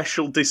got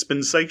special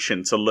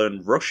dispensation to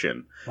learn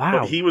Russian. Wow.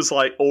 But he was,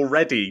 like,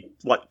 already,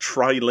 like,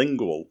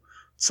 trilingual.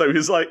 So he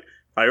was like,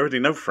 I already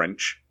know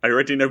French. I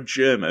already know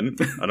German.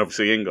 And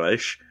obviously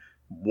English.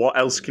 What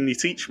else can you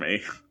teach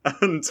me?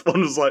 And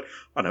one was like,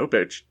 I know a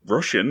bit of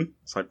Russian.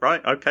 It's like,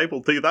 right, okay,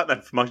 we'll do that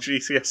then for my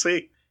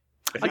GCSE.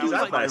 That's a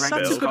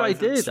good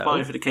idea, though.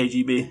 Spy for the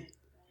KGB.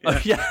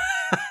 Yeah.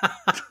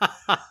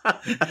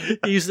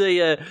 He's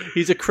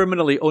a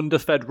criminally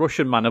underfed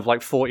Russian man of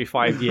like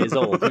 45 years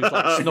old who's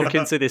like snuck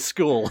into this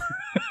school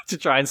to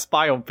try and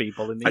spy on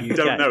people in the UK. I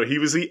don't know. He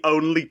was the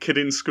only kid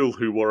in school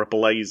who wore a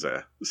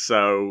blazer,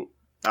 so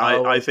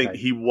I think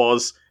he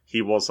was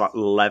that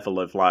level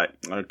of like,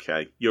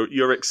 okay,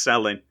 you're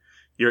excelling.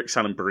 You're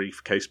excelling,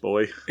 briefcase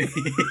boy.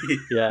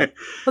 Yeah,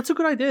 that's a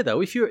good idea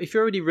though. If you're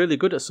already really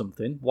good at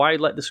something, why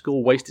let the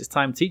school waste its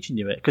time teaching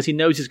you it? Because he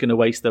knows he's going to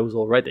waste those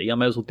already. I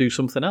may as well do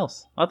something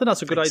else. I think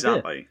that's a good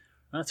idea.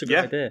 That's a good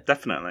idea.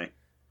 Definitely.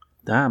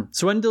 Damn.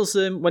 So when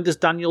does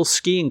Daniel's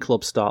skiing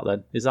club start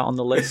then? Is that on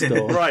the list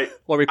or right?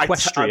 Or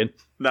equestrian?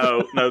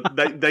 No.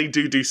 They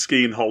do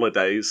skiing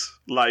holidays,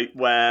 like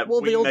where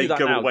they all may do that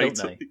go now, away.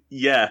 don't they?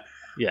 Yeah.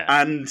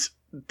 And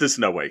there's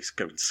no way he's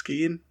going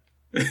skiing.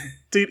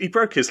 Dude, he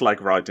broke his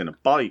leg riding a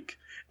bike.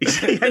 He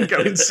ain't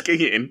going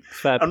skiing.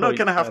 I'm not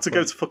going to have to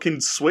go to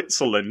fucking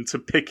Switzerland to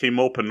pick him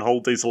up and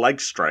hold his leg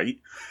straight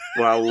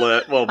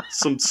while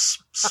some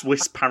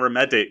Swiss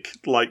paramedic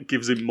like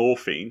gives him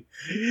morphine.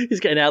 He's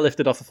getting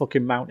airlifted off a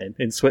fucking mountain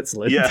in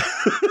Switzerland. Yeah.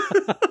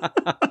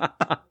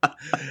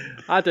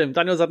 Adam,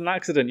 Daniel's had an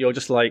accident. You're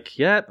just like,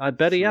 yeah, I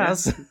bet he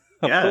has.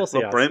 Of course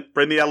he has.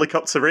 Bring the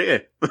helicopter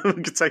here.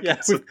 We could take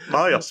it to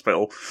my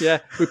hospital. Yeah,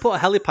 we put a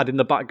helipad in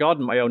the back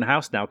garden of my own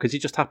house now because he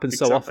just happens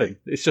so often.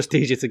 It's just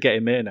easier to get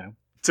him here now.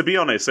 To be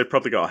honest, they've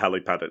probably got a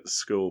helipad at the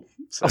school.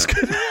 So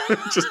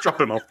just drop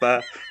him off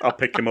there. I'll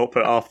pick him up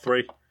at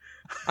 3:30.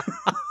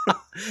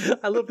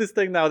 I love this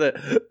thing now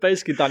that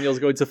basically Daniel's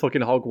going to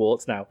fucking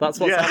Hogwarts now. That's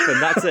what's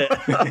happened. That's it.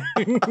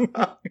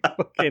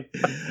 Fucking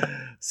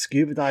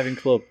scuba diving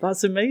club.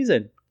 That's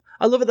amazing.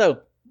 I love it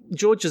though.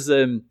 George's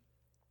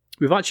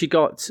we've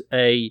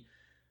actually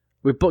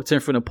we've booked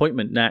in for an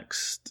appointment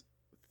next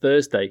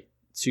Thursday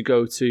to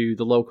go to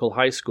the local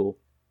high school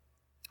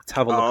to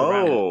have a look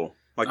around.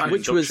 Like an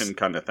induction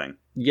kind of thing.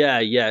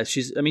 Yeah.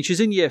 She's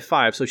in year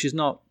 5, so she's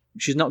not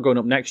going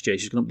up next year.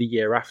 She's going up the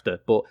year after.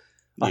 But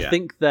I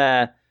think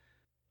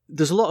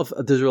there's a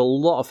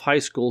lot of high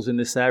schools in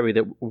this area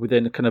that are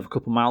within kind of a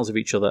couple miles of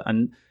each other.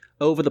 And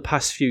over the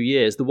past few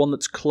years, the one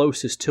that's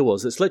closest to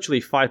us, that's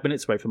literally 5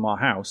 minutes away from our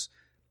house,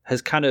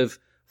 has kind of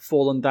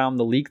fallen down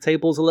the league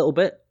tables a little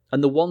bit.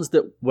 And the ones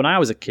that, when I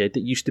was a kid,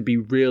 that used to be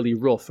really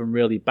rough and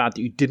really bad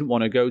that you didn't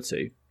want to go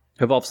to,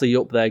 have obviously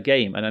upped their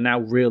game and are now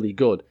really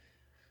good.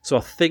 So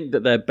I think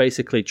that they're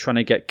basically trying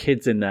to get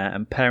kids in there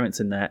and parents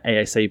in there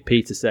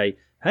ASAP to say,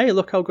 hey,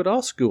 look how good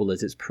our school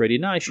is. It's pretty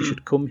nice. You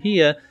should come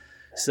here.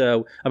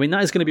 So, I mean,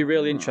 that is going to be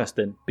really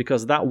interesting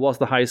because that was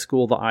the high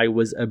school that I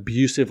was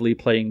abusively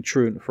playing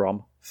truant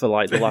from for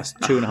like the last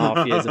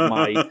 2.5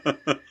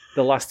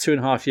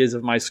 years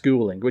of my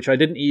schooling, which I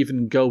didn't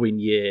even go in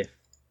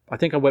I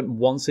think I went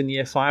once in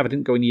year 5. I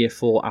didn't go in year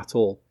 4 at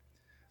all.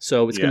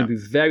 So it's going to be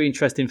very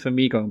interesting for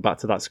me going back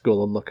to that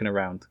school and looking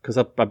around because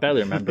I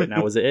barely remember it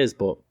now as it is.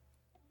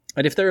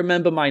 And if they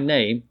remember my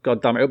name,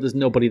 God damn it, I hope there's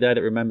nobody there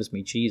that remembers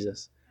me,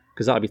 Jesus,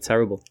 because that'd be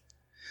terrible.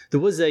 There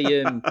was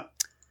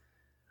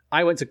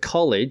I went to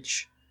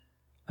college.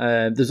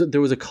 There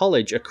was a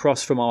college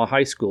across from our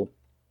high school,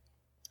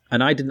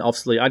 and I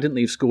didn't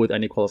leave school with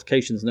any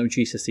qualifications, no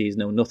GCSEs,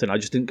 no nothing. I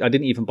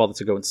didn't even bother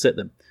to go and sit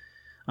them,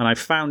 and I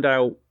found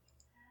out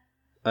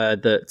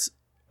that.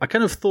 I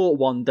kind of thought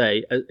one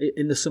day,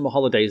 in the summer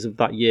holidays of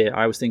that year,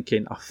 I was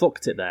thinking, I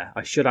fucked it there.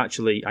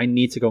 I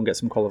need to go and get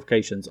some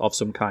qualifications of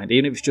some kind.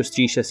 Even if it's just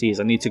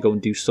GCSEs, I need to go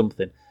and do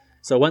something.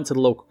 So I went to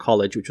the local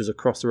college, which was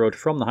across the road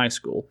from the high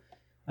school,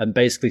 and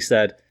basically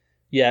said,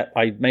 yeah,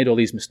 I made all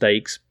these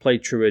mistakes,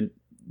 played truant,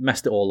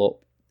 messed it all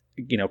up,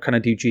 can I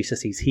do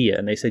GCSEs here?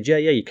 And they said, yeah,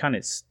 you can.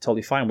 It's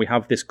totally fine. We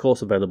have this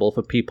course available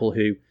for people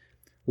who,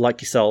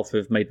 like yourself,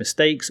 have made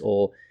mistakes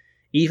or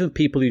even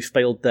people who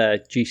failed their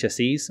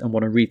GCSEs and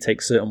want to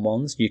retake certain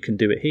ones, you can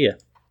do it here.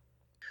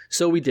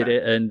 So we did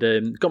it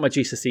and got my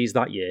GCSEs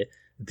that year.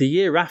 The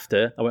year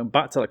after, I went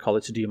back to that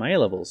college to do my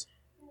A-levels.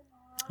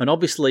 And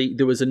obviously,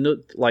 the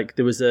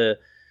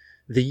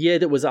year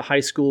that was at high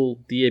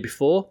school the year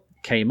before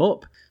came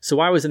up.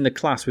 So I was in the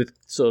class with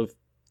sort of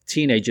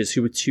teenagers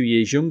who were 2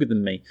 years younger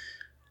than me.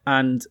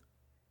 And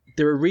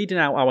they were reading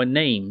out our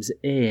names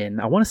in,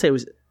 I want to say it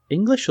was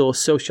English or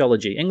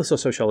sociology.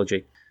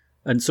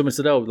 And someone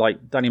said,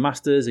 like, Danny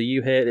Masters, are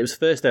you here? It was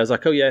Thursday. I was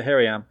like, oh, yeah,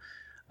 here I am.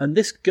 And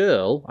this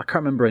girl, I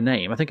can't remember her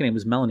name. I think her name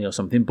was Melanie or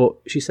something. But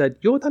she said,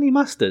 you're Danny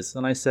Masters?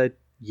 And I said,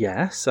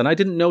 yes. And I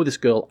didn't know this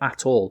girl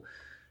at all.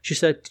 She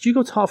said, did you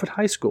go to Hartford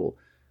High School?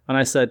 And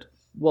I said,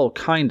 well,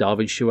 kind of.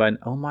 And she went,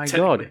 oh, my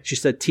God. She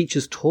said,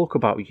 teachers talk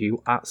about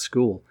you at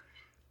school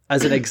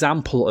as an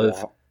example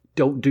of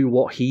don't do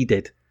what he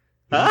did.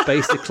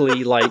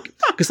 Basically, like,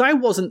 because I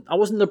wasn't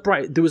the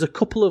bright. There was a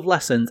couple of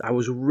lessons I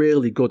was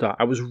really good at.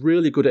 I was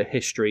really good at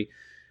history,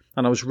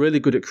 and I was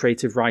really good at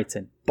creative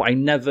writing. But I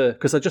never,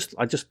 because I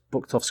just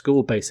booked off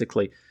school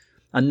basically,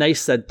 and they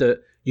said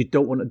that you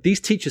don't want to. These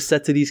teachers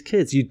said to these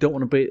kids, you don't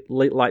want to be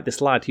like this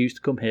lad who used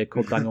to come here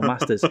called Daniel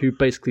Masters, who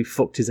basically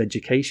fucked his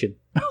education.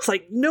 I was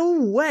like,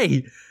 no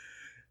way!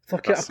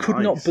 Fuck it! I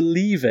could not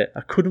believe it.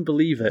 I couldn't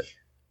believe it.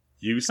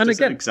 Used as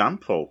an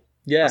example.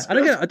 Yeah, That's and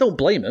good. again, I don't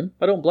blame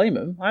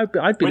him.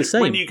 I'd be the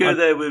same. When you go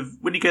there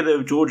with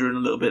Georgia in a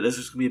little bit, there's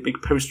just going to be a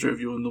big poster of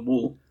you on the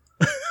wall.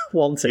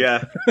 Wanted.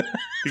 Yeah.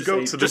 You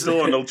go to the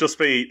door and it'll just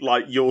be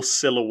like your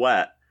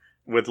silhouette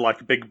with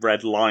like a big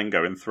red line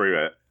going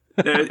through it.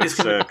 No, it's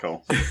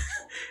Circle.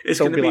 It's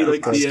going to be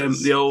like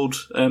Ghostbusters. the old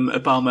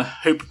Obama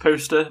Hope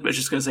poster, but it's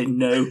just going to say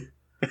no.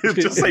 It'll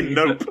just say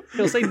nope.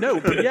 He'll say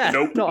nope. Yeah,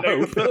 Nope. not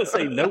hope. He'll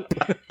say nope.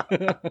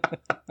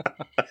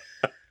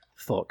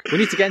 Fuck. We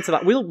need to get into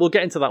that. We'll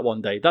get into that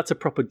one day. That's a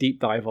proper deep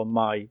dive on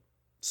my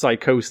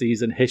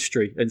psychoses and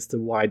history as to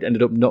why I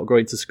ended up not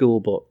going to school.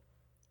 But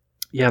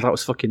yeah, that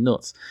was fucking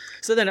nuts.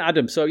 So then,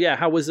 Adam. So yeah,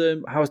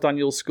 how's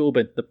Daniel's school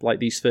been? Like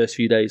these first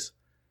few days?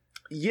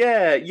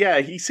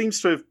 Yeah. He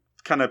seems to have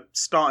kind of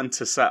starting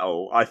to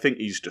settle. I think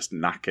he's just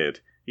knackered.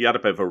 He had a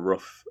bit of a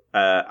rough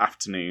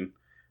afternoon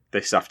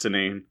this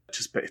afternoon.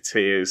 Just a bit of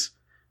tears.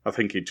 I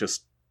think he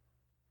just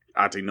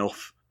had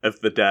enough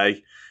of the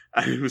day.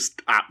 And he was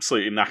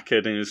absolutely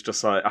knackered, and he was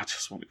just like, I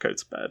just want to go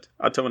to bed.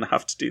 I don't want to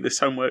have to do this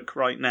homework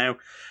right now.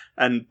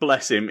 And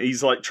bless him,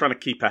 he's like trying to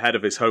keep ahead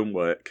of his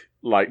homework.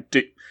 Like,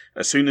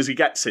 as soon as he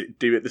gets it,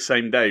 do it the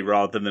same day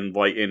rather than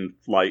waiting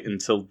like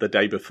until the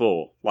day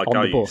before, like On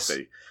I the bus.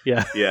 used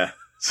to. Yeah.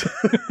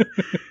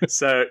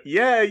 So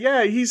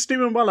yeah, he's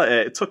doing well at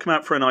it. It took him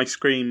out for an ice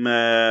cream.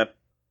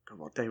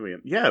 What day were we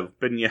in? Yeah,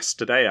 been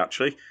yesterday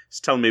actually.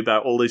 He's telling me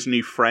about all his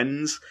new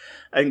friends,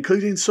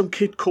 including some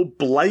kid called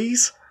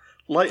Blaze.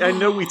 Like, I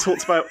know we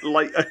talked about,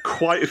 like,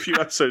 quite a few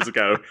episodes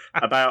ago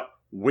about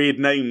weird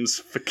names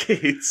for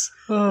kids.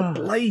 But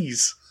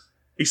Blaze.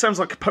 He sounds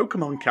like a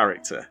Pokemon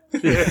character.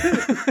 Yeah,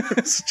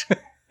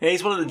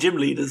 he's one of the gym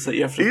leaders that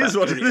you have to... He is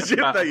one of the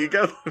gym, there you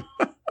go.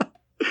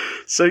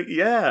 So,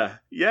 yeah,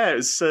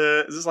 it's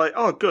like,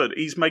 oh, good.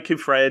 He's making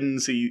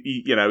friends.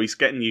 He's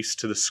getting used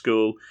to the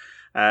school.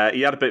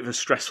 He had a bit of a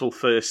stressful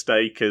first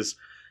day because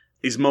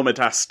his mum had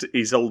asked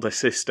his older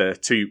sister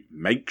to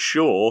make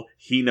sure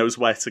he knows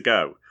where to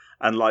go.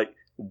 And, like,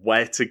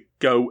 where to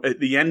go at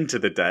the end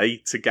of the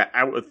day to get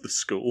out of the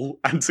school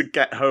and to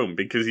get home,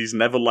 because he's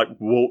never, like,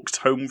 walked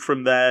home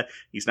from there.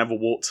 He's never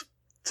walked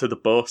to the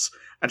bus.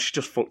 And she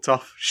just fucked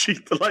off. She,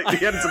 like, at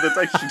the end of the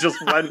day, she just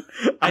went.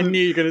 I knew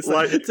you were going to say,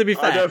 like, to be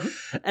fair,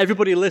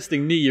 everybody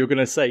listening knew you were going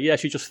to say, yeah,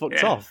 she just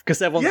fucked off.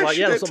 Because everyone's like,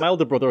 yeah, that's what my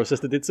older brother or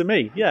sister did to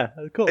me. Yeah,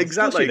 of course.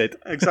 Exactly. Of course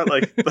she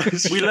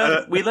did.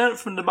 Exactly. We learned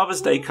from the Mother's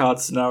Day card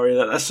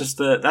scenario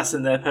that's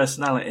in their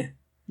personality.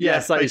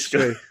 Yes, that is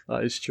true.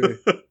 That is true.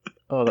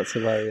 Oh, that's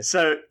hilarious.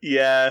 So,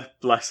 yeah,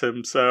 bless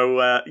him. So,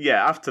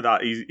 after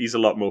that, he's a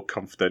lot more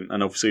confident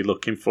and obviously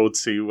looking forward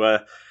to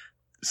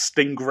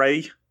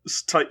Stingray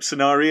type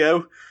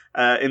scenario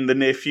in the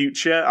near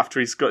future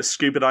after he's got a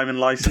scuba diving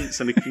license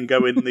and he can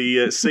go in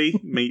the sea,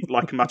 meet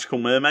like a magical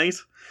mermaid.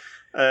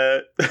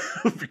 That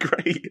would be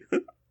great.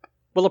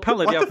 Well,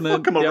 apparently they have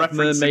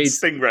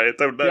mermaids. Stingray, I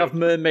don't know. They have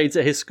mermaids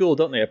at his school,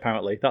 don't they?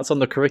 Apparently, that's on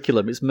the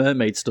curriculum. It's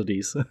mermaid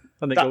studies.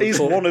 And that is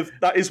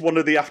one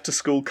of the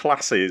after-school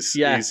classes.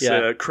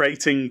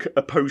 Creating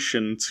a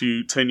potion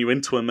to turn you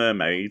into a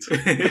mermaid,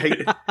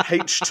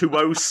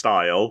 H2O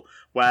style,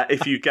 where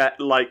if you get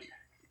like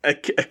a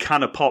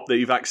can of pop that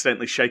you've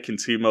accidentally shaken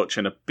too much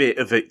and a bit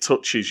of it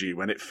touches you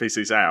when it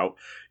fizzes out,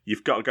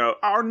 you've got to go,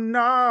 oh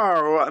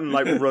no, and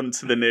like run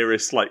to the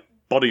nearest like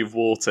body of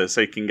water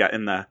so you can get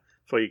in there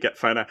before you get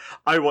found out.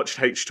 I watched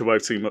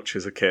H2O too much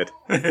as a kid.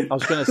 I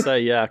was going to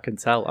say, yeah, I can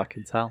tell.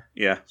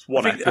 Yeah, it's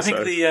one episode.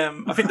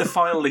 I think the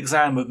final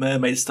exam of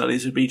mermaid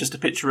studies would be just a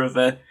picture of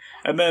a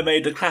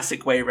mermaid the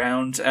classic way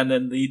round, and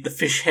then the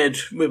fish head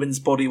woman's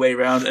body way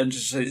round, and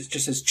it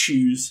just says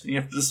choose. And you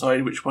have to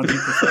decide which one you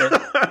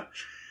prefer.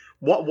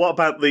 What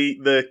about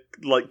the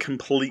like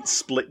complete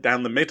split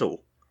down the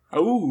middle?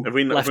 Oh, have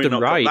we left not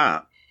and right.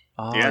 got that?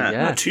 Oh,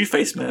 yeah.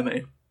 Two-faced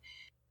mermaid.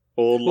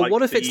 Or but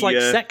what if it's like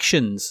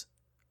sections?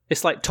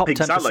 It's like top 10%.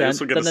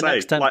 Then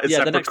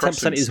the next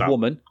 10% is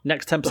woman.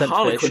 Next 10%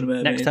 fish.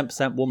 Mermaid. Next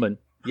 10% woman.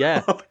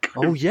 Yeah.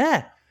 Oh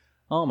yeah.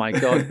 Oh my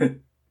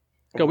god.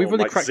 God, we've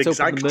really cracked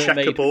open the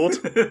mermaid. Checkerboard.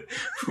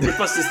 We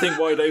bust this thing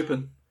wide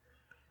open.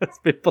 It's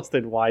been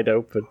busted wide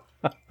open.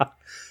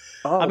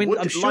 I mean,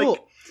 I'm sure.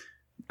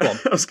 Go on.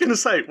 I was going to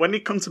say, when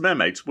it comes to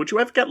mermaids, would you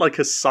ever get like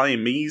a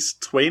Siamese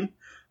twin?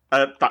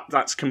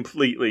 That's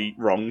completely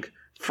wrong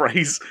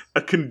phrase.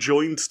 A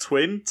conjoined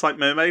twin type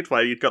mermaid,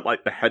 where you've got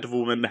like the head of a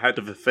woman, the head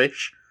of a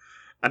fish,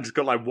 and it's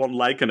got like one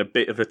leg and a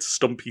bit of a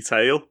stumpy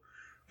tail.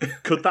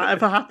 Could that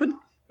ever happen?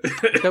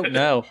 I don't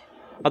know.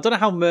 I don't know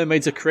how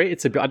mermaids are created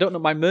to be. I don't know.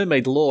 My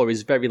mermaid lore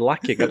is very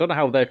lacking. I don't know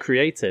how they're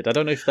created. I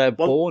don't know if they're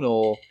born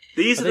or...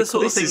 These are the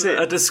sort of things that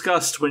are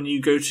discussed when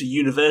you go to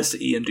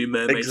university and do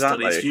mermaid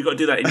studies. You've got to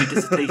do that in your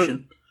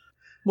dissertation.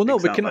 Well, no,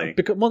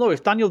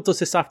 if Daniel does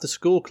this after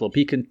school club,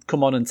 he can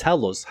come on and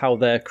tell us how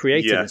they're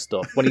created and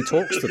stuff when he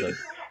talks to them.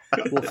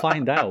 We'll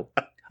find out.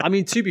 I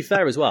mean, to be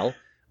fair as well,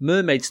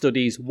 mermaid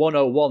studies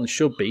 101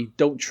 should be,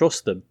 don't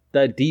trust them.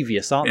 They're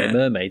devious, aren't they,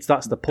 mermaids?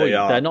 That's the point.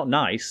 They're not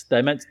nice.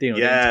 They're meant to, they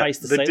entice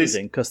the sailors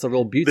in because they're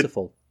all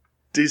beautiful.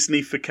 The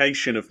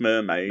Disneyfication of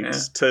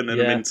mermaids, turning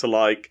them into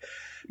like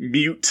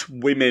mute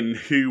women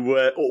who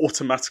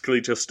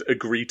automatically just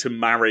agree to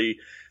marry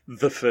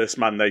the first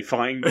man they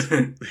find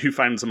who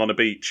finds them on a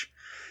beach.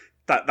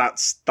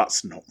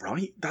 That's not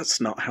right. That's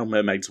not how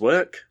mermaids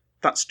work.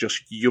 That's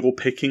just you're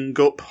picking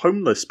up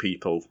homeless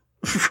people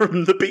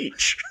from the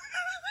beach.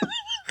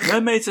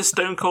 Mermaids are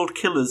stone cold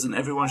killers, and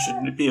everyone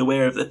should be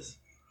aware of this.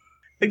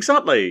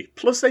 Exactly.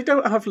 Plus, they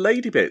don't have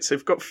lady bits;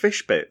 they've got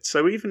fish bits.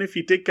 So even if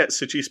you did get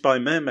seduced by a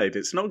mermaid,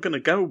 it's not going to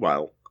go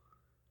well.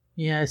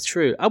 Yeah, it's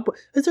true.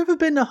 Has there ever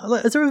been a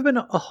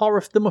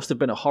horror? There must have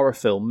been a horror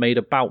film made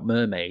about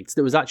mermaids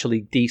that was actually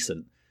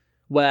decent,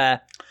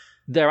 where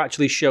they're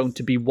actually shown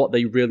to be what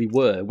they really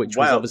were, which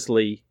was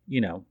obviously,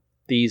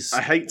 these.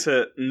 I hate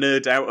to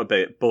nerd out a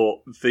bit, but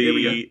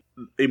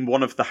in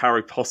one of the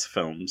Harry Potter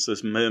films,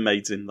 there's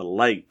mermaids in the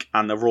lake,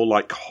 and they're all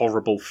like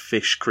horrible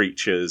fish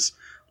creatures,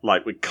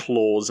 like with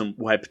claws and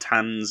webbed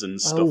hands and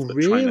stuff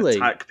try and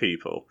attack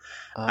people.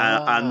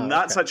 And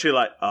that's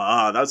actually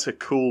that's a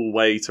cool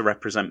way to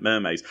represent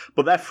mermaids.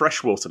 But they're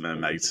freshwater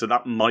mermaids, so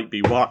that might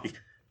be why.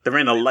 They're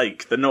in a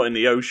lake, they're not in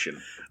the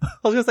ocean. I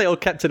was going to say, all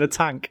kept in a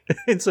tank,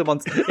 in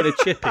a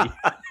chippy.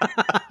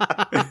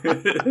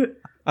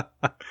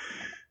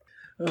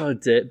 Oh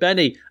dear.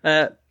 Benny,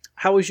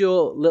 how was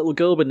your little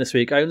girl been this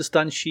week? I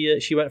understand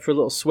she went for a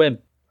little swim.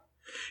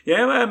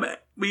 Yeah,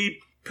 we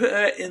put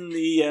her in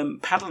the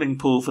paddling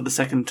pool for the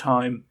second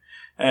time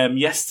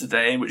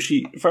yesterday, which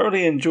she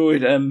thoroughly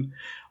enjoyed.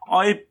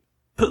 I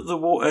put the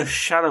water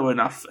shallow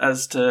enough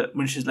as to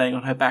when she's laying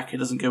on her back, it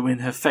doesn't go in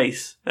her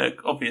face,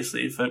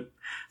 obviously for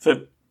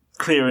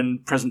clear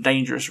and present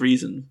dangerous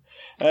reasons.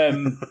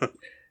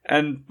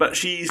 But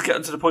she's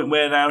gotten to the point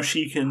where now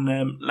she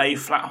can lay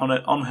flat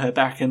on her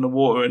back in the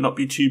water and not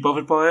be too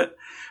bothered by it.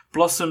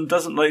 Blossom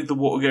doesn't like the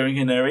water going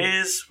in her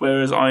ears,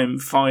 whereas I'm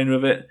fine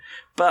with it.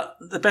 But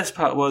the best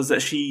part was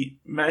that she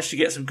managed to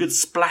get some good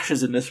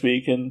splashes in this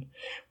week, and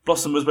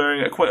Blossom was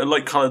wearing quite a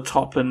light-coloured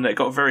top, and it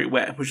got very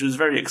wet, which was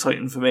very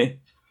exciting for me.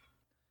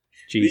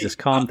 Jesus,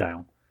 calm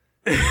down.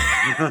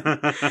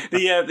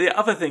 The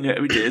other thing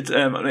that we did,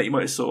 that you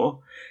might have saw,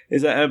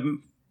 is that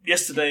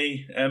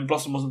yesterday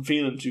Blossom wasn't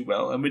feeling too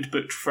well, and we'd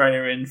booked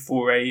Freya in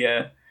for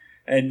a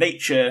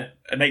nature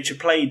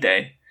play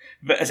day.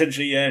 But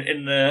essentially,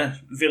 in the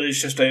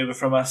village just over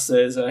from us,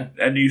 there's a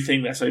new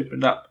thing that's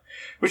opened up,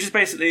 which is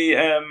basically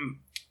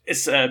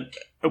it's a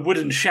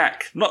wooden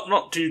shack,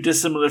 not too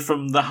dissimilar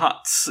from the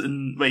huts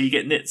where you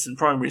get knits in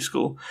primary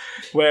school,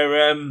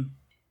 where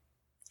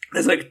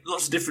there's like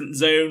lots of different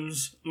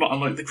zones, not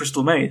unlike the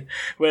Crystal Maid,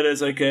 where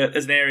there's like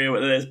there's an area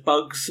where there's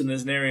bugs, and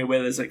there's an area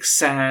where there's like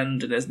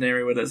sand, and there's an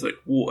area where there's like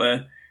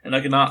water, and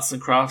like an arts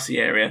and craftsy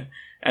area.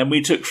 And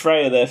we took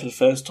Freya there for the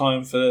first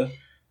time for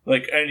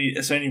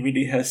it's only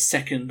really her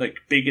second like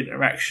big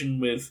interaction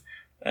with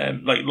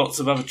like lots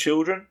of other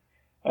children.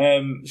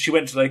 She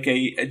went to like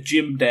a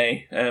gym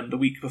day the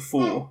week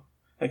before,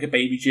 like a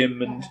baby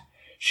gym, and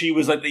she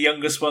was like the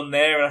youngest one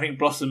there, and I think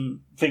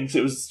Blossom thinks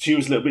she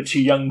was a little bit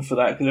too young for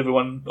that, because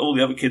all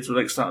the other kids were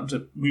like starting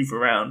to move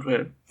around,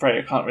 where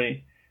Freya can't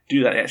really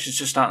do that yet. She's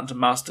just starting to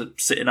master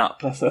sitting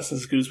up. That's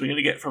as good as we're going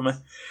to get from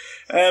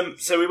her.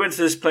 So we went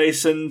to this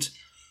place and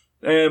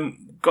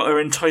got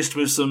her enticed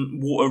with some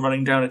water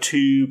running down a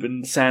tube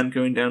and sand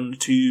going down the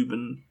tube,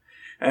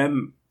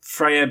 and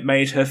Freya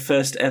made her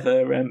first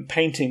ever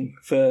painting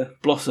for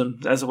Blossom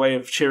as a way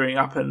of cheering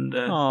up and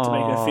to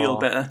make her feel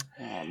better.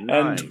 Oh,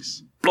 nice.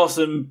 And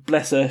Blossom,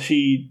 bless her,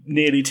 she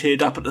nearly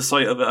teared up at the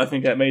sight of it. I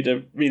think that made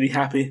her really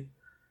happy.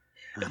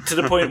 To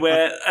the point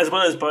where, as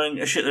well as buying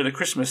a shitload of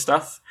Christmas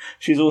stuff,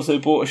 she's also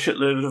bought a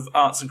shitload of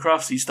arts and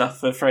craftsy stuff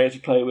for Freya to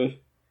play with.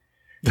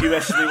 You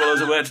messaged me while I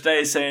was at work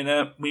today saying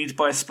we need to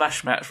buy a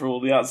splash mat for all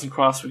the arts and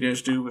crafts we're going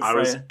to do with Freya. I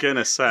was going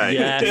to say,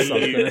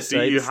 yes,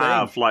 do you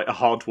have like a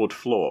hardwood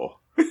floor?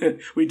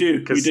 We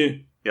do.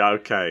 Yeah,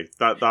 okay.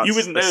 That's you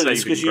wouldn't know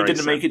this because you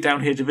didn't make it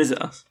down here to visit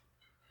us.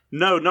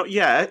 No, not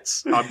yet.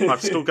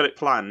 I've still got it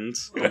planned,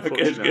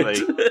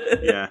 unfortunately. Okay,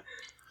 yeah.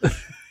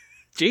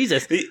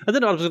 Jesus, I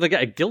didn't know I was going to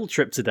get a guilt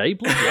trip today.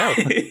 Bloody hell.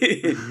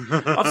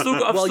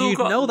 You'd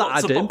know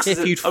that, Adam,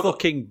 if you'd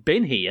fucking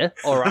been here,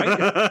 all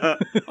right?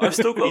 I've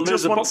still got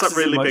loads of boxes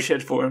really in my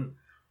shed for him.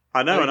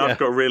 I know, I've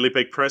got a really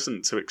big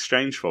present to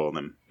exchange for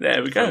them.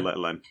 There we go.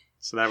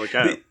 So there we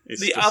go.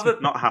 It's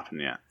just not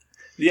happened yet.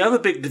 The other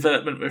big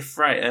development with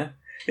Freya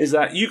is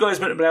that you guys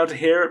wouldn't have been able to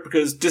hear it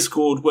because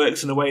Discord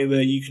works in a way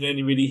where you can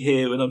only really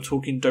hear when I'm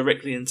talking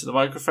directly into the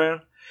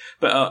microphone.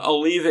 But I'll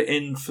leave it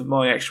in for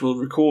my actual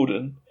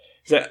recording.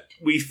 That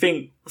we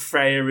think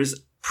Freya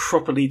is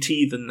properly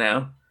teething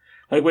now.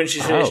 Like when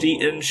she's finished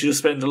eating, she'll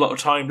spend a lot of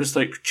time just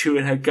like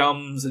chewing her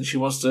gums, and she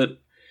wants to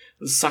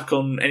suck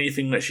on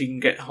anything that she can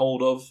get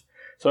hold of.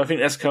 So I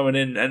think that's coming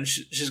in, and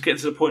she's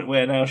getting to the point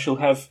where now she'll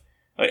have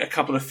like a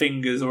couple of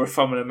fingers or a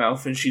thumb in her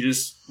mouth, and she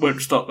just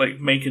won't stop like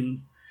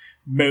making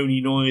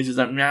moany noises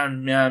like meow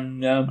meow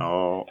meow.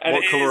 Oh, and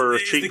what colour are her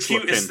cheeks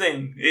looking?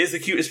 It is the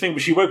cutest thing.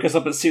 But she woke us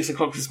up at 6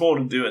 o'clock this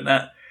morning doing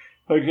that.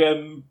 Like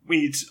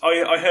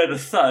I heard a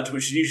thud,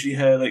 which is usually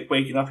her like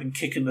waking up and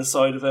kicking the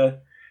side of her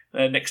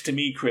next to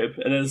me crib,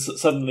 and then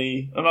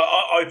suddenly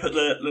I put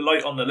the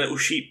light on the little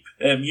sheep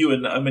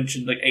Ewan that I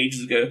mentioned like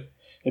ages ago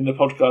in the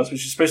podcast,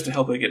 which is supposed to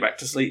help her get back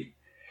to sleep.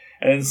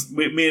 And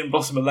then me and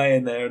Blossom are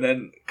laying there, and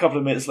then a couple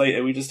of minutes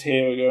later, we just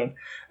hear her going,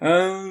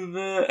 "Oh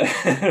no!"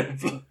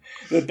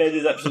 The bed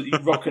is absolutely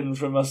rocking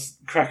from us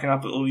cracking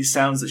up at all these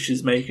sounds that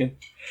she's making.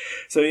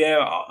 So yeah,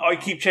 I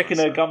keep checking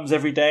her gums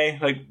every day,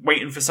 like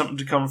waiting for something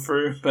to come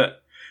through.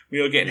 But we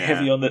are getting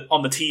heavy on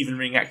the teething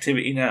ring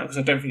activity now, because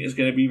I don't think it's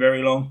going to be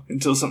very long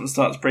until something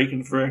starts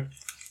breaking through.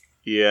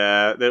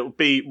 Yeah, it'll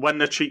be when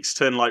the cheeks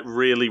turn like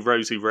really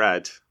rosy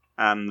red,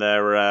 and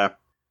they're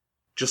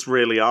just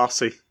really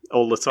arsey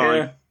all the time.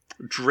 Yeah.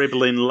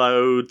 Dribbling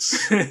loads,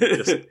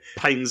 just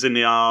pains in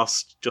the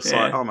arse, just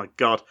like, oh my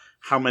god,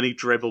 how many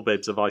dribble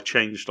bibs have I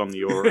changed on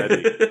you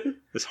already?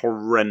 It's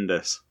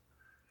horrendous.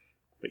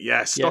 But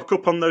yeah, stock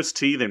up on those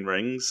teething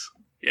rings.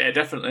 Yeah,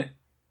 definitely.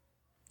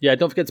 Yeah,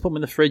 don't forget to put them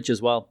in the fridge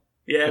as well.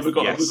 Yeah, we've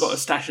got a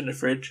stash in the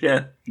fridge.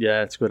 Yeah,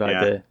 it's a good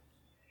idea.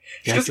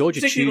 Yeah, Georgia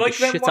chewed the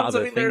shit out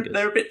of her fingers.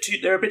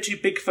 They're a bit too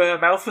big for her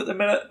mouth at the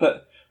minute,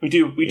 but we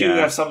do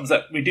have some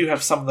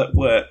that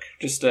work.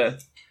 Just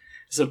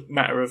it's a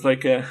matter of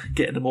like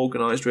getting them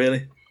organised,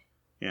 really.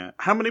 Yeah.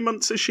 How many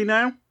months is she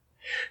now?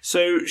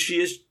 So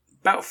she is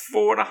about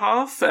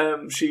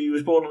 4.5. She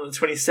was born on the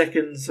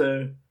 22nd,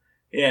 so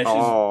yeah,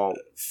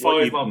 she's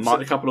 5 months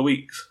in a couple of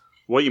weeks.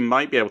 What you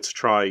might be able to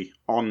try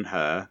on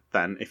her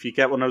then, if you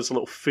get one of those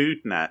little food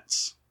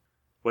nets.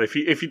 Well, if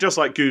you just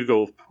like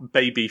Google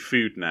baby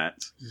food net,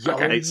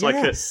 it's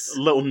like a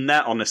little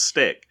net on a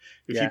stick.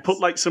 If you put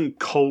like some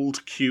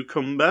cold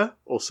cucumber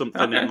or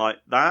something in like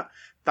that.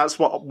 That's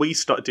what we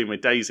started doing with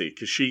Daisy,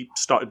 because she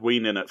started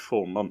weaning at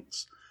 4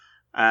 months.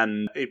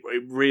 And it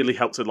really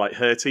helped with like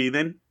her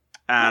teething.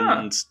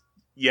 And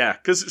yeah,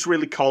 because it's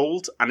really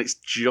cold and it's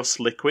just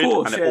liquid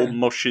and it all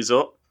mushes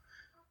up.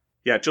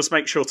 Yeah, just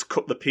make sure to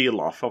cut the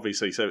peel off,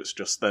 obviously, so it's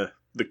just the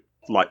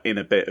like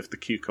inner bit of the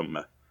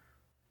cucumber.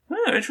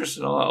 Oh,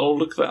 interesting. I'll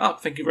look that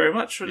up. Thank you very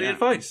much for the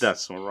advice.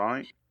 That's all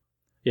right.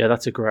 Yeah,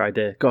 that's a great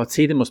idea. God,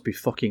 teething must be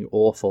fucking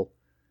awful.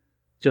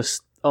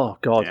 Just... Oh,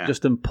 God,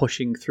 just them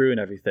pushing through and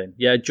everything.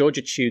 Yeah,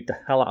 Georgia chewed the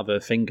hell out of her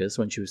fingers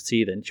when she was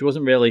teething. She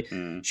wasn't really...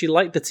 She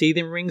liked the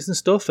teething rings and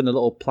stuff and the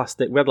little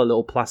plastic... We had like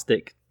little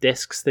plastic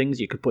discs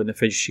things you could put in the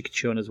fridge she could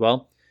chew on as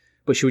well.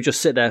 But she would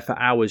just sit there for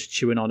hours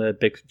chewing on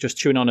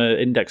her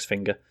index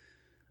finger.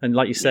 And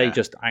like you say,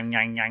 just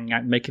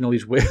making all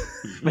these weird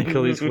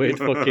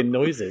fucking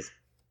noises.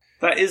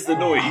 That is the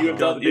noise. You've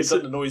done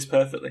the noise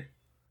perfectly.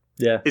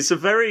 Yeah. It's a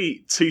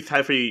very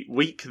tooth-heavy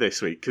week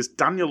this week, because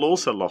Daniel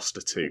also lost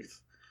a tooth.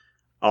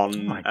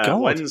 On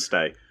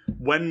Wednesday,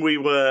 when we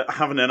were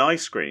having an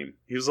ice cream,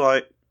 he was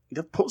like,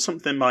 "You've put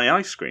something in my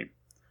ice cream."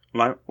 I'm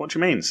like, "What do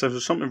you mean?" So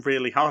there's something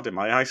really hard in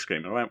my ice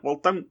cream. I went, "Well,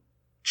 don't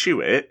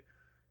chew it.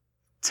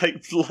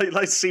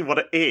 Let's see what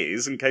it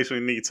is in case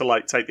we need to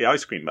like take the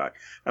ice cream back."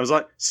 I was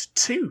like, "It's a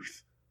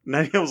tooth." And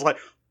then I was like,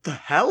 "The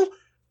hell?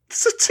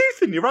 There's a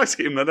tooth in your ice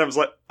cream?" And then I was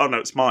like, "Oh no,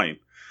 it's mine."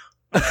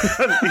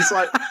 And he's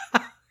like,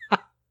 I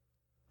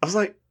was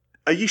like,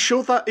 "Are you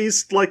sure that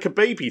is like a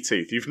baby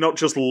tooth? You've not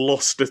just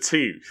lost a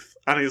tooth?"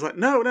 And he's like,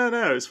 no,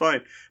 it's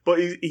fine. But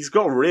he's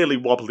got a really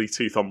wobbly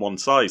tooth on one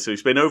side, so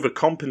he's been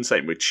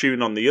overcompensating with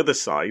chewing on the other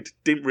side,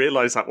 didn't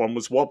realise that one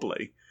was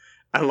wobbly,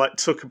 and like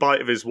took a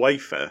bite of his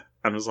wafer,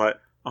 and was like,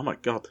 "Oh my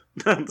god,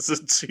 there's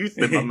a tooth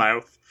in my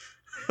mouth."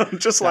 I'm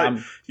just like,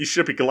 you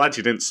should be glad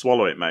you didn't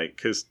swallow it, mate,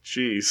 because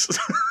jeez.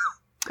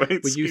 Were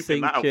you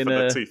thinking that out for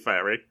the tooth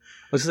fairy?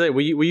 I was going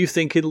to say, were you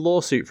thinking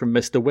lawsuit from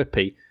Mr.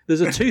 Whippy? There's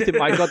a tooth in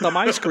my goddamn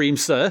ice cream,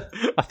 sir.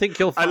 I think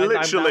you'll find I'm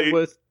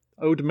now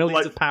owed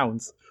millions of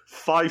pounds.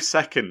 5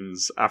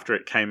 seconds after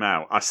it came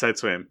out, I said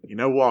to him, "You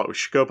know what? We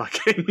should go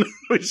back in.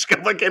 We should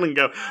go back in and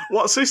go,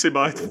 what's this in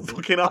my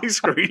fucking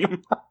ice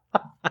cream?"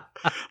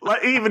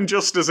 Like, even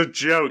just as a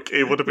joke,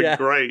 it would have been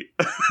great.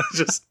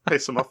 Just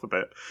piss him off a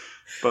bit.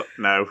 But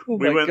no,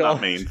 we weren't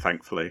that mean,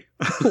 thankfully.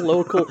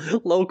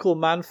 Local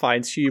man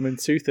finds human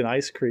tooth in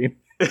ice cream.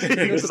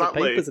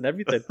 Exactly. Papers and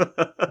everything.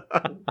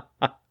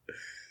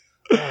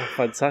 Oh,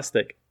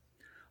 fantastic.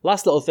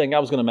 Last little thing I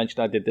was going to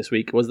mention I did this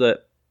week was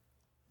that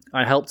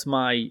I helped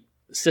my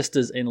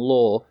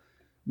sisters-in-law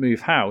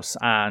move house,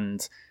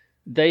 and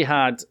they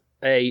had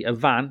a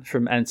van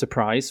from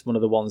Enterprise, one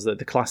of the ones that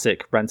the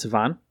classic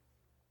rent-a-van.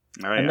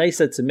 And they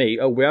said to me,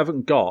 we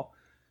haven't got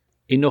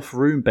enough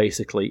room,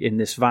 basically, in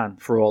this van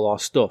for all our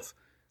stuff.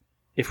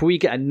 If we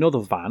get another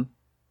van,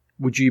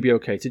 would you be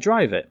okay to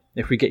drive it?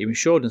 If we get you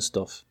insured and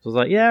stuff. So I was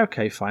like, yeah,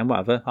 okay, fine,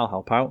 whatever, I'll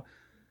help out.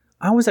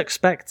 I was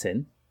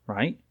expecting,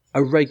 right,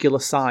 a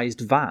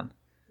regular-sized van.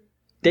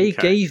 They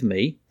gave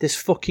me this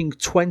fucking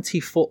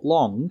 20-foot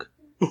long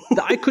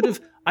that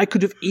I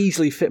could have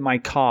easily fit my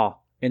car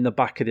in the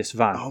back of this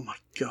van. Oh my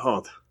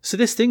god! So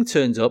this thing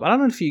turns up. I don't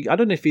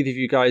know if either of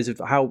you guys have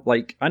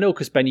I know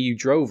because Benny, you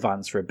drove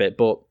vans for a bit,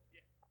 but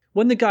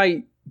when the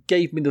guy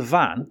gave me the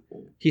van,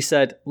 he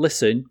said,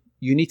 "Listen,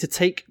 you need to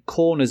take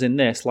corners in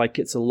this like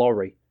it's a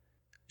lorry.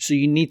 So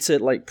you need to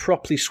like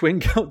properly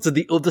swing out to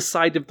the other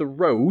side of the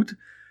road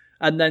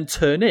and then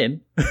turn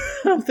in."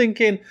 I'm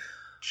thinking,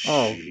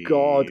 Oh,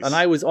 God. And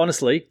I was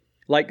honestly,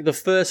 like the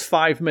first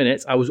 5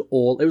 minutes, it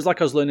was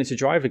like I was learning to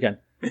drive again.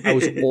 I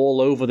was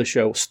all over the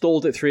show.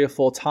 Stalled it 3 or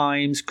 4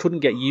 times, couldn't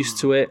get used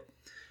to it.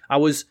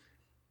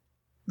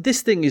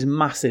 This thing is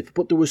massive,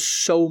 but there was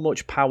so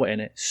much power in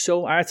it.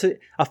 So I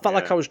felt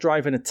like I was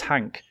driving a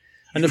tank.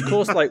 And of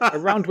course, like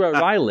around where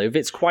I live,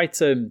 it's quite,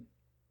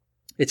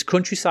 it's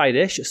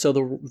countryside-ish.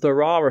 So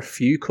there are a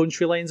few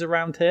country lanes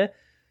around here.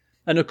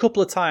 And a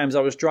couple of times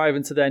I was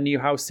driving to their new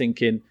house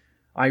thinking,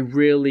 I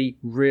really,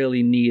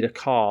 really need a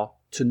car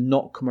to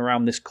not come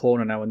around this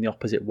corner now in the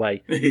opposite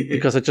way,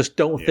 because I just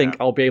don't think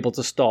I'll be able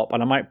to stop,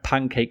 and I might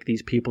pancake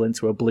these people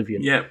into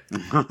oblivion. Yeah.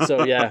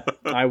 So yeah,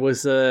 I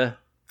was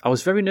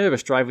very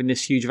nervous driving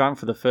this huge van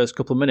for the first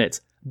couple of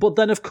minutes. But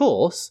then, of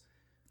course,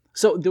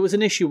 so there was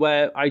an issue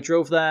where I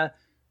drove there,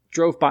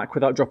 drove back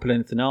without dropping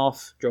anything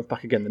off, drove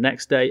back again the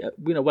next day.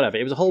 Whatever.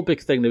 It was a whole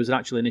big thing. There was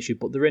actually an issue,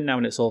 but they're in now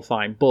and it's all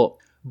fine. But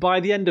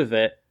by the end of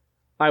it,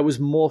 I was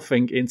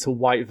morphing into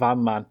White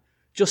Van Man.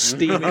 Just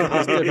steaming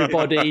past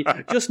everybody,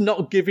 just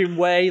not giving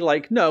way.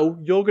 Like, no,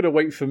 you're going to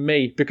wait for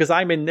me because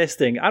I'm in this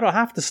thing. I don't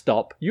have to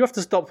stop. You have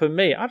to stop for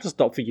me. I have to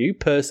stop for you,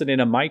 person in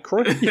a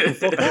micro. You can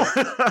fuck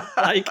off.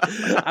 Like,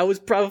 I was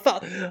proud.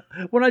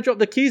 When I dropped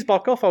the keys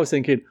back off, I was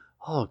thinking,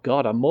 oh,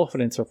 God, I'm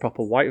morphing into a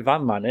proper White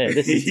Van Man here.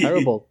 This is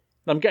terrible.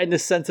 I'm getting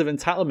this sense of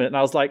entitlement. And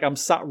I was like, I'm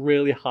sat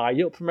really high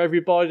up from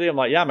everybody. I'm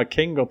like, yeah, I'm a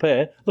king up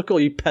here. Look at all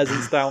you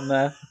peasants down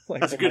there.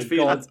 Like, that's a good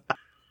feeling. God.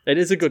 It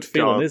is a good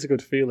feeling. It is a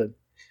good feeling.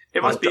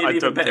 It must be an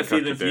even better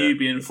feeling for you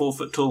being 4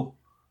 foot tall.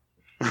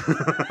 and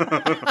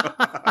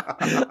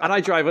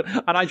I drive a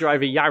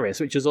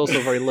Yaris, which is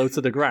also very low to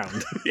the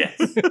ground. Yes.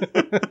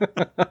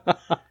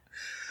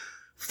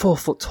 4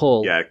 foot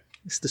tall. Yeah.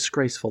 It's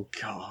disgraceful.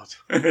 God.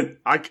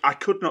 I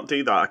could not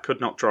do that. I could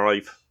not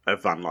drive a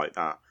van like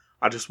that.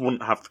 I just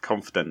wouldn't have the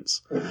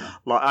confidence.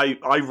 Like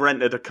I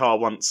rented a car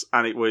once,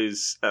 and it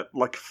was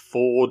like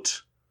Ford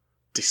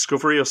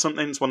Discovery or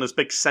something. It's one of those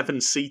big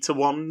 7-seater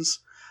ones.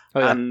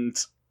 Oh, yeah. And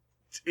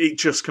it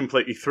just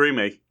completely threw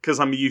me because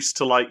I'm used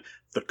to like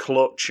the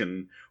clutch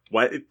and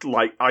where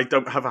like I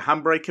don't have a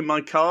handbrake in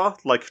my car,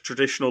 like a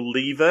traditional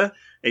lever.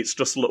 It's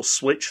just a little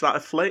switch that I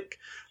flick.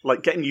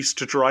 Like getting used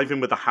to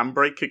driving with a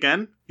handbrake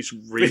again is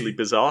really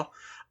bizarre.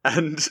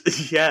 And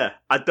yeah,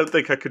 I don't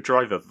think I could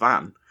drive a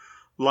van.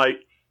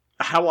 Like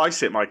how I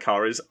sit in my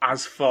car is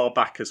as far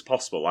back as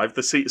possible. I have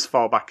the seat as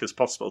far back as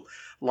possible,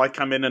 like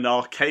I'm in an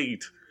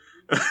arcade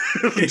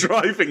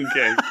driving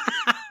game.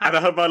 And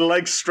I have my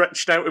legs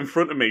stretched out in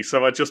front of me,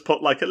 so I just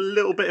put like a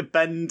little bit of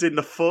bend in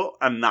the foot,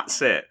 and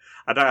that's it.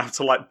 I don't have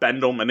to like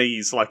bend on my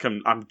knees like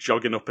I'm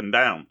jogging up and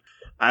down.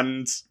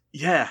 And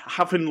yeah,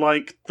 having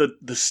like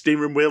the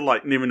steering wheel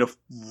like near enough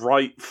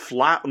right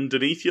flat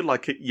underneath you,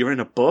 like you're in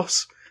a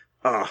bus.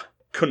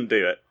 Couldn't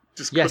do it.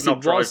 Just could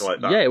not drive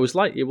like that. Yeah, it was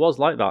like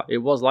that. It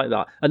was like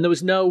that. And there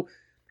was no,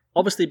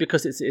 obviously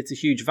because it's a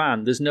huge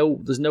van. There's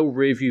no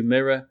rear view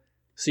mirror.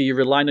 So you're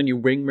relying on your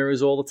wing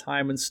mirrors all the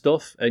time and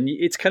stuff. And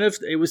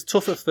it was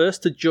tough at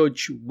first to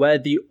judge where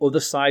the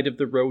other side of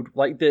the road,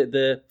 like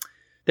the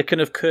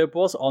kind of curb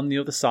was on the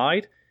other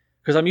side.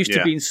 Because I'm used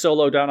to being so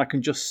low down, I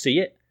can just see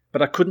it,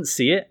 but I couldn't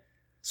see it.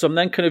 So I'm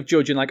then kind of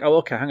judging like, oh,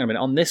 okay, hang on a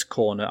minute. On this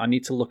corner, I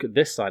need to look at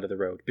this side of the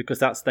road because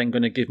that's then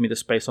going to give me the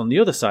space on the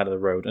other side of the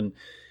road. And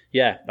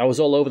yeah, I was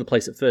all over the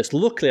place at first.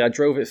 Luckily, I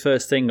drove it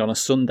first thing on a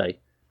Sunday.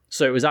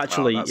 So it was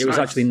actually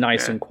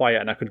nice and quiet,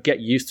 and I could get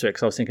used to it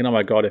because I was thinking, oh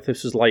my God, if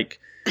this was like,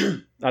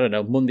 I don't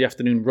know, Monday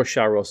afternoon rush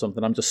hour or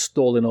something, I'm just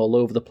stalling all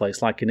over the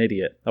place like an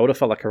idiot. I would have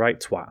felt like a right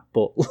twat,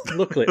 but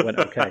luckily it went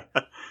okay.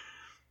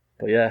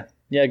 But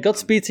yeah,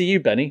 Godspeed to you,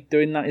 Benny.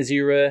 Doing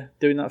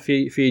that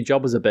for your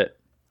job as a bit.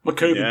 My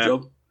COVID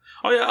job.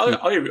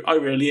 I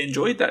really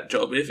enjoyed that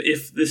job.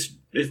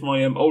 If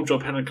my old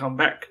job hadn't come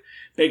back,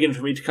 begging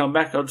for me to come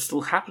back, I'd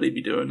still happily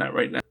be doing that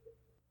right now.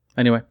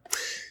 Anyway,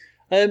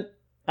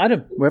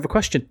 Adam, we have a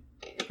question.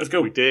 Let's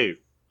go. We do.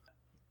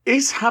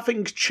 Is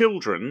having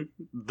children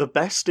the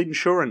best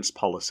insurance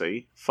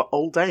policy for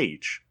old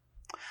age?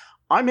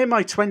 I'm in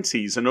my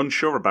 20s and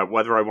unsure about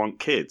whether I want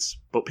kids,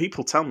 but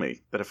people tell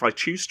me that if I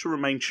choose to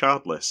remain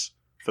childless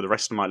for the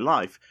rest of my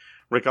life,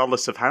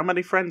 regardless of how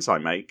many friends I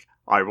make,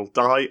 I will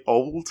die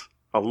old,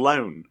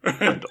 alone,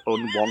 and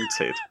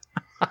unwanted.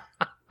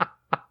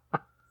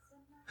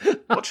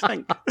 What do you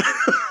think?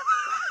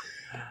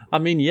 I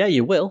mean, yeah,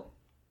 you will.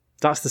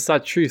 That's the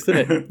sad truth,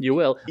 isn't it? You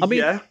will. I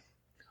mean,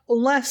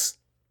 unless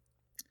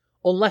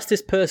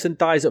this person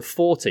dies at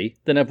 40,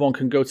 then everyone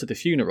can go to the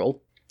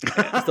funeral.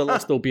 They'll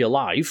still be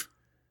alive.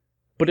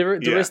 But there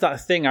is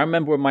that thing. I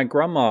remember when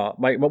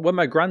when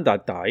my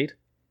granddad died,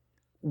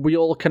 we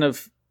all kind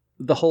of,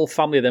 the whole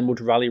family then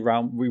would rallied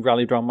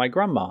around my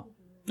grandma.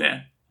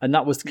 Yeah. And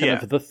that was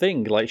kind of the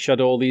thing. Like, she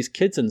had all these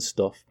kids and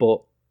stuff.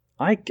 But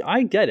I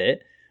get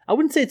it. I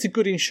wouldn't say it's a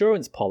good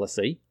insurance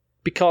policy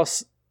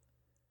because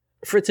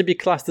for it to be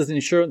classed as an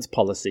insurance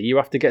policy, you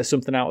have to get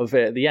something out of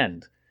it at the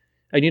end.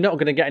 And you're not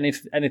going to get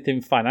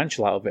anything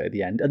financial out of it at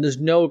the end. And there's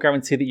no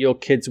guarantee that your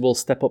kids will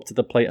step up to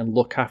the plate and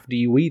look after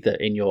you either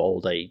in your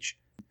old age.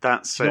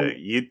 That's it.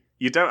 You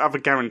don't have a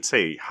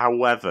guarantee.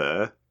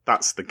 However,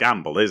 That's the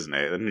gamble, isn't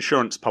it? An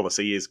insurance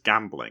policy is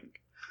gambling.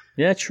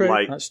 Yeah, true.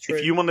 Like, That's true.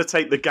 if you want to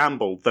take the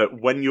gamble that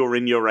when you're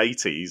in your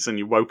 80s and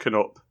you're woken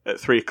up at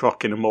 3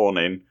 o'clock in the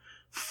morning,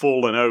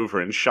 fallen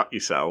over and shut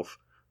yourself,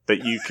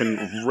 that you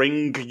can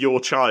ring your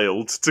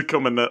child to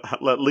come and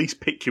at least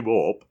pick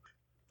you up,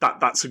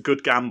 that's a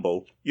good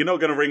gamble. You're not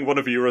going to ring one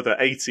of your other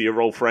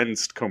 80-year-old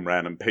friends to come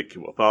round and pick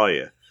you up, are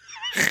you?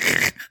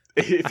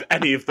 If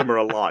any of them are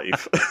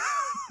alive.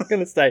 I'm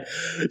going to say,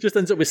 it just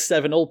ends up with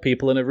 7 old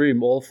people in a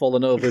room all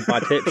falling over with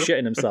bad hips,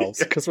 shitting themselves,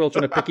 because we're all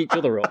trying to pick each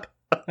other up,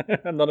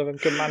 and none of them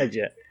can manage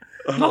it.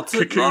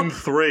 Cocoon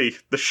 3,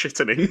 the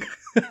shittening.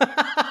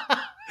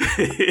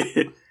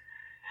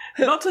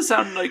 Not to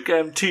sound like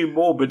too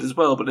morbid as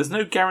well, but there's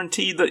no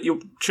guarantee that your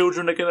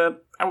children are going to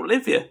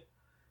outlive you.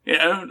 You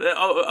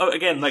know,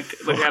 again, like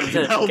Adam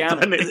said,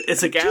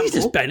 it's a gamble.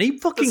 Jesus, Benny,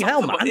 fucking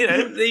hell, man.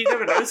 You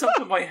never know,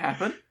 something might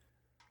happen.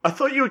 I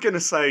thought you were going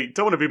to say,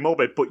 don't want to be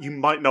morbid, but you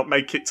might not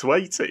make it to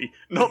 80.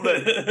 Not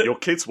that your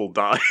kids will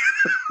die.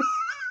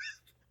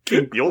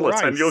 You'll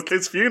attend your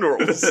kids'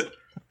 funerals.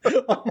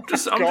 I'm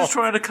just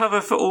trying to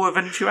cover for all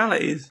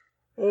eventualities.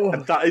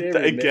 And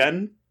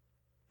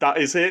that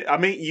is it. I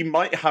mean, you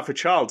might have a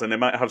child and they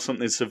might have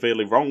something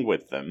severely wrong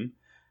with them,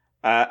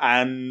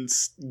 and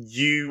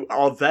you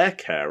are their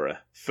carer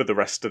for the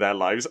rest of their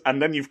lives, and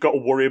then you've got to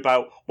worry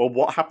about, well,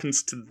 what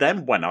happens to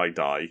them when I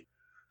die?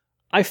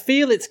 I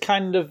feel it's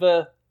kind of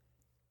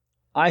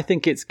I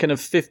think it's kind of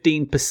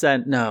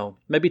 15%, no,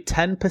 maybe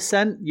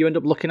 10%. You end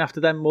up looking after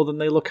them more than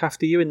they look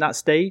after you in that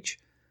stage.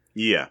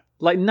 Yeah.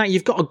 Like, now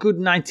you've got a good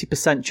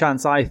 90%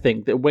 chance, I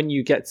think, that when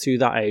you get to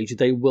that age,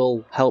 they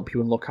will help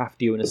you and look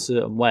after you in a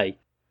certain way.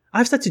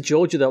 I've said to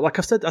Georgia, though, like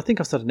I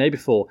think I've said to Nate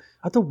before,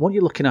 I don't want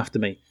you looking after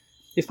me.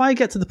 If I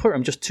get to the point where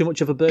I'm just too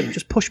much of a burden,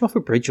 just push me off a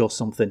bridge or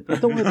something. I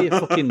don't want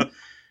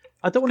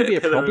to be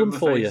a problem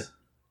for you.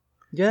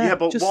 Yeah,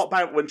 but what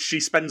about when she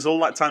spends all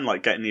that time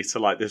like getting you to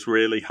like this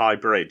really high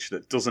bridge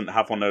that doesn't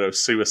have one of those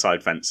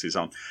suicide fences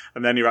on,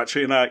 and then you're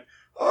actually like,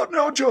 oh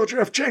no, Georgia,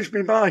 I've changed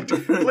my mind.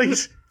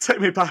 Please take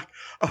me back.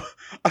 Oh,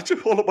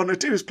 all I want to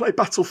do is play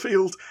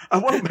Battlefield. I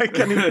won't make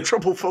any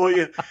trouble for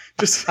you.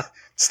 Just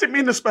stick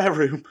me in the spare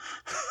room.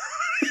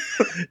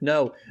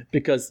 No,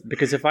 because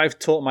if I've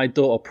taught my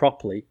daughter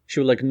properly, she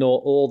will ignore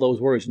all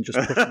those worries and just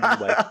push me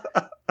away.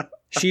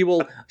 She'll.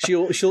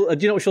 Do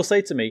you know what she'll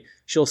say to me?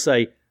 She'll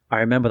say, I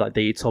remember that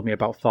day you told me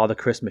about Father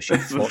Christmas, you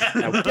fuck.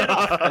 Now get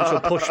off. And she'll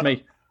push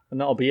me, and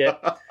that'll be it.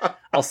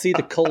 I'll see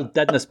the cold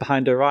deadness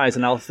behind her eyes,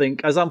 and I'll think,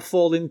 as I'm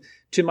plummeting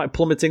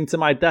to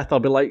my death, I'll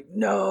be like,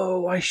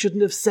 no, I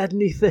shouldn't have said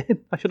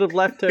anything. I should have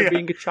left her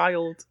being a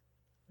child.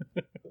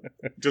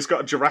 Just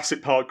got a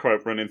Jurassic Park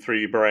quote running through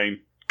your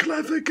brain.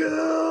 Clever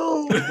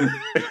girl!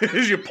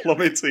 As you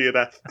plummet to your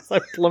death. As I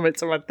plummet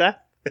to my death.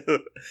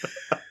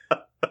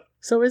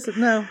 So is it?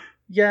 No.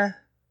 Yeah.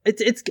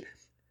 It's.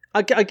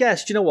 I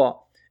guess, do you know what?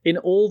 In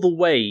all the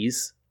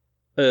ways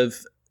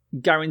of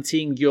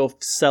guaranteeing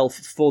yourself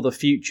for the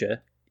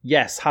future,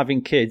 yes,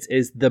 having kids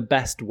is the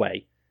best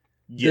way.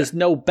 Yeah. There's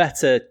no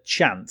better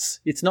chance.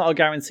 It's not a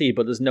guarantee,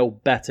 but there's no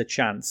better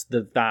chance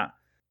that.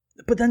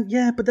 But then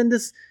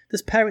there's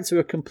parents who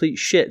are complete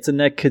shits and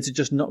their kids are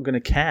just not going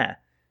to care.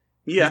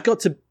 Yeah,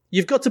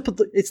 you've got to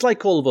put. It's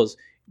like all of us.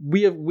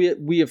 We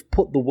have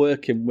put the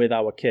work in with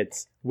our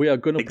kids. We are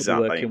going to put the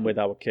work in with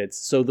our kids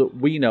so that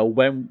we know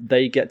when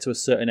they get to a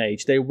certain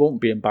age, they won't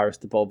be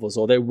embarrassed above us,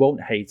 or they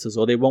won't hate us,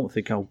 or they won't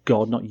think, oh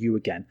God, not you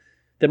again.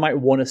 They might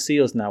want to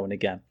see us now and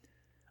again.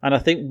 And I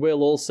think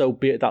we'll also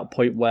be at that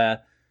point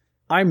where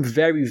I'm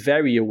very,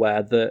 very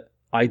aware that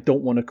I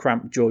don't want to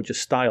cramp Georgia's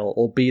style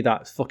or be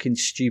that fucking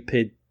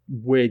stupid,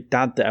 weird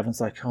dad that everyone's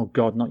like, oh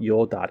God, not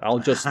your dad. I'll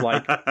just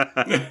like,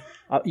 see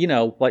you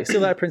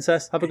later,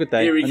 princess, have a good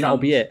day. And that'll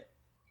be it.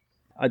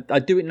 I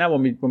do it now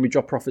when we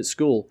drop her off at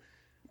school,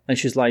 and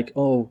she's like,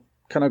 "Oh,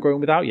 can I go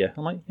in without you?"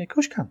 I'm like, "Yeah, of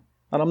course you can."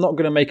 And I'm not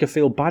going to make her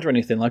feel bad or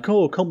anything. Like,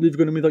 "Oh, I can't believe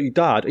you're going to without your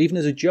dad," even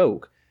as a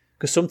joke,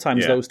 because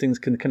sometimes those things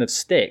can kind of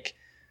stick.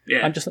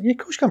 Yeah. I'm just like, "Yeah, of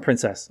course you can,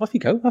 princess. Off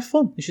you go, have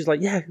fun." And she's like,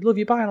 "Yeah, love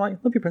you, bye." I'm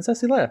like, "Love you, princess.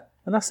 See you later,"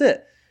 and that's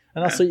it.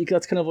 And that's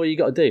kind of what you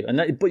got to do.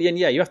 But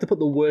you have to put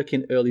the work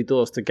in early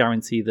doors to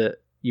guarantee that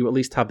you at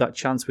least have that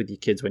chance with your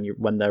kids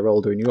when they're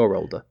older and you're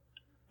older.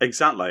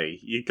 Exactly.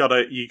 You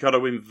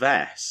gotta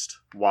invest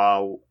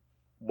while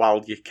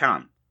you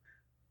can,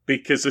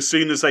 because as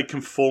soon as they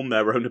can form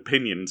their own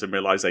opinions and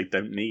realise they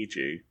don't need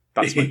you,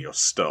 that's when you're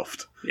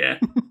stuffed. Yeah.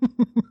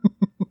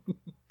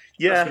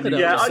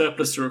 Yeah.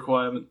 Surplus to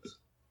requirements.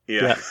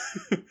 Yeah.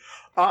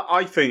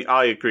 I think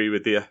I agree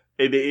with you.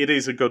 It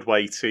is a good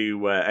way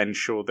to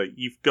ensure that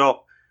you've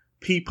got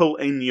people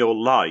in your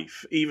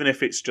life, even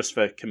if it's just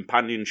for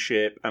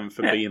companionship and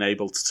for being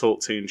able to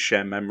talk to and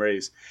share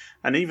memories.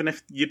 And even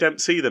if you don't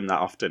see them that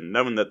often,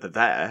 knowing that they're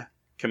there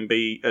can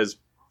be as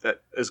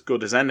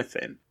good as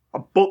anything.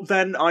 But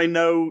then I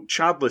know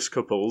childless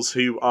couples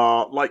who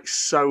are like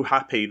so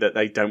happy that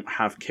they don't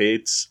have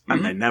kids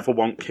and they never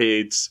want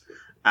kids,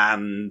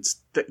 and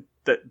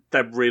that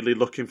they're really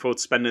looking forward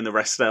to spending the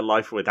rest of their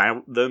life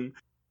without them.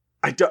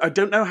 I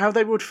don't know how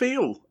they would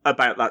feel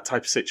about that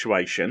type of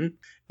situation.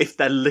 If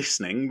they're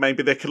listening,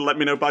 maybe they can let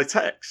me know by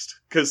text,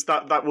 because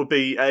that would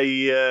be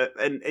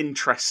an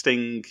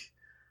interesting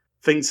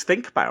thing to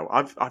think about.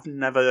 I've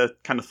never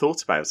kind of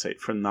thought about it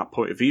from that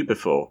point of view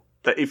before.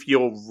 That if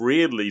you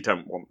really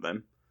don't want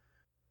them,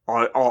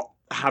 or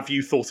have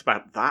you thought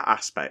about that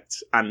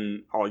aspect,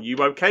 and are you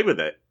okay with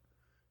it?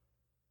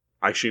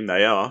 I assume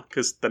they are,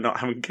 because they're not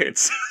having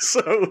kids.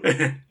 So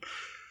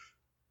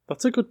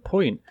that's a good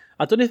point.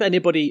 I don't know if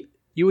anybody...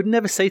 You would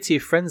never say to your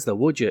friends, though,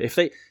 would you?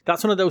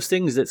 That's one of those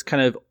things that's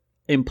kind of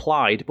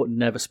implied but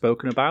never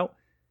spoken about,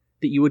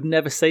 that you would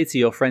never say to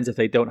your friends if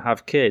they don't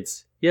have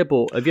kids. Yeah,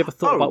 but have you ever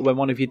thought about when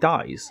one of you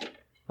dies?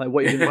 Like,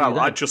 what are you going to do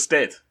then? I just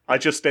did. I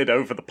just did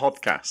over the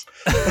podcast.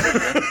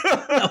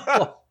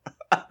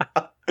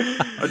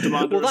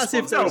 Well, that's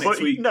if next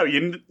week. No,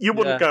 you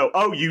wouldn't go,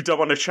 oh, you don't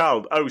want a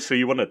child. Oh, so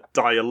you want to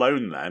die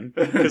alone then?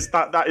 Because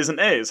that isn't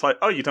it. It's like,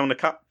 oh, you don't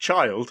want a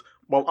child?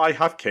 Well, I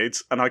have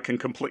kids, and I can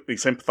completely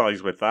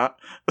sympathise with that.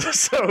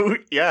 So,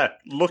 yeah,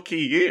 lucky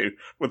you,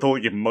 with all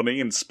your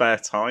money and spare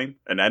time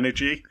and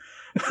energy.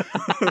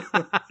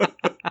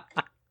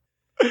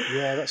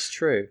 Yeah, that's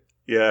true.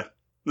 Yeah.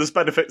 There's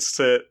benefits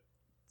to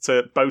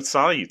both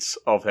sides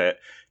of it.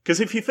 Because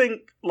if you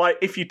think, like,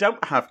 if you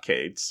don't have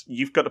kids,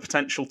 you've got the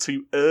potential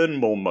to earn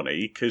more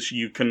money because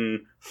you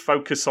can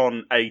focus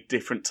on a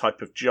different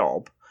type of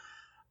job.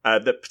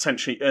 That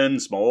potentially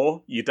earns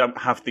more. You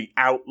don't have the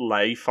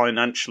outlay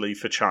financially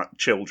for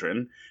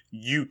children.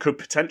 You could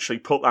potentially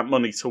put that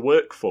money to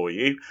work for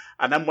you.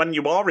 And then when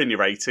you are in your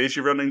 80s,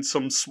 you're running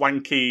some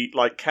swanky,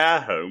 like,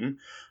 care home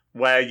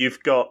where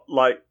you've got,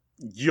 like,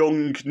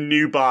 young,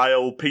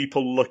 nubile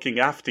people looking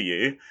after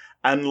you.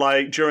 And,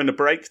 like, during the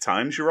break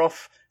times, you're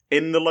off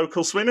in the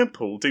local swimming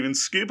pool doing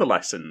scuba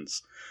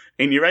lessons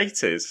in your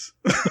 80s.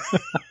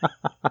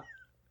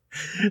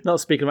 Not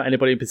speaking about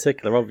anybody in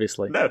particular,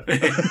 obviously. No.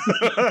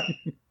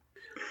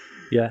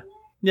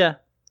 Yeah.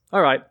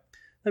 All right.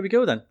 There we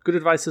go then. Good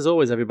advice as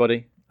always,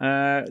 everybody.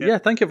 Yeah,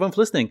 thank you everyone for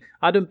listening.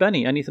 Adam,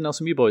 Benny, anything else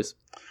from you boys?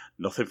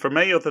 Nothing from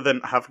me other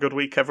than have a good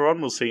week, everyone.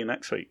 We'll see you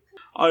next week.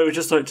 I would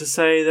just like to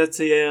say that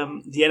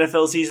the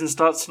NFL season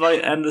starts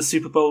tonight, and the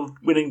Super Bowl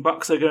winning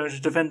Bucks are going to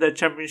defend their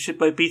championship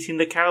by beating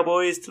the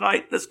Cowboys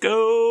tonight. Let's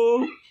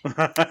go!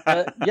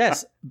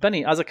 Yes,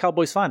 Benny, as a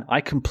Cowboys fan,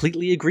 I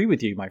completely agree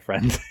with you, my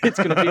friend. It's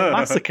going to be a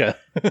massacre.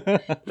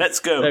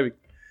 Let's go.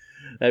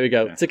 There we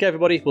go. Yeah. Take care,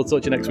 everybody. We'll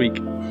talk to you next week.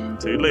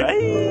 Toodaloo.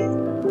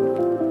 Bye.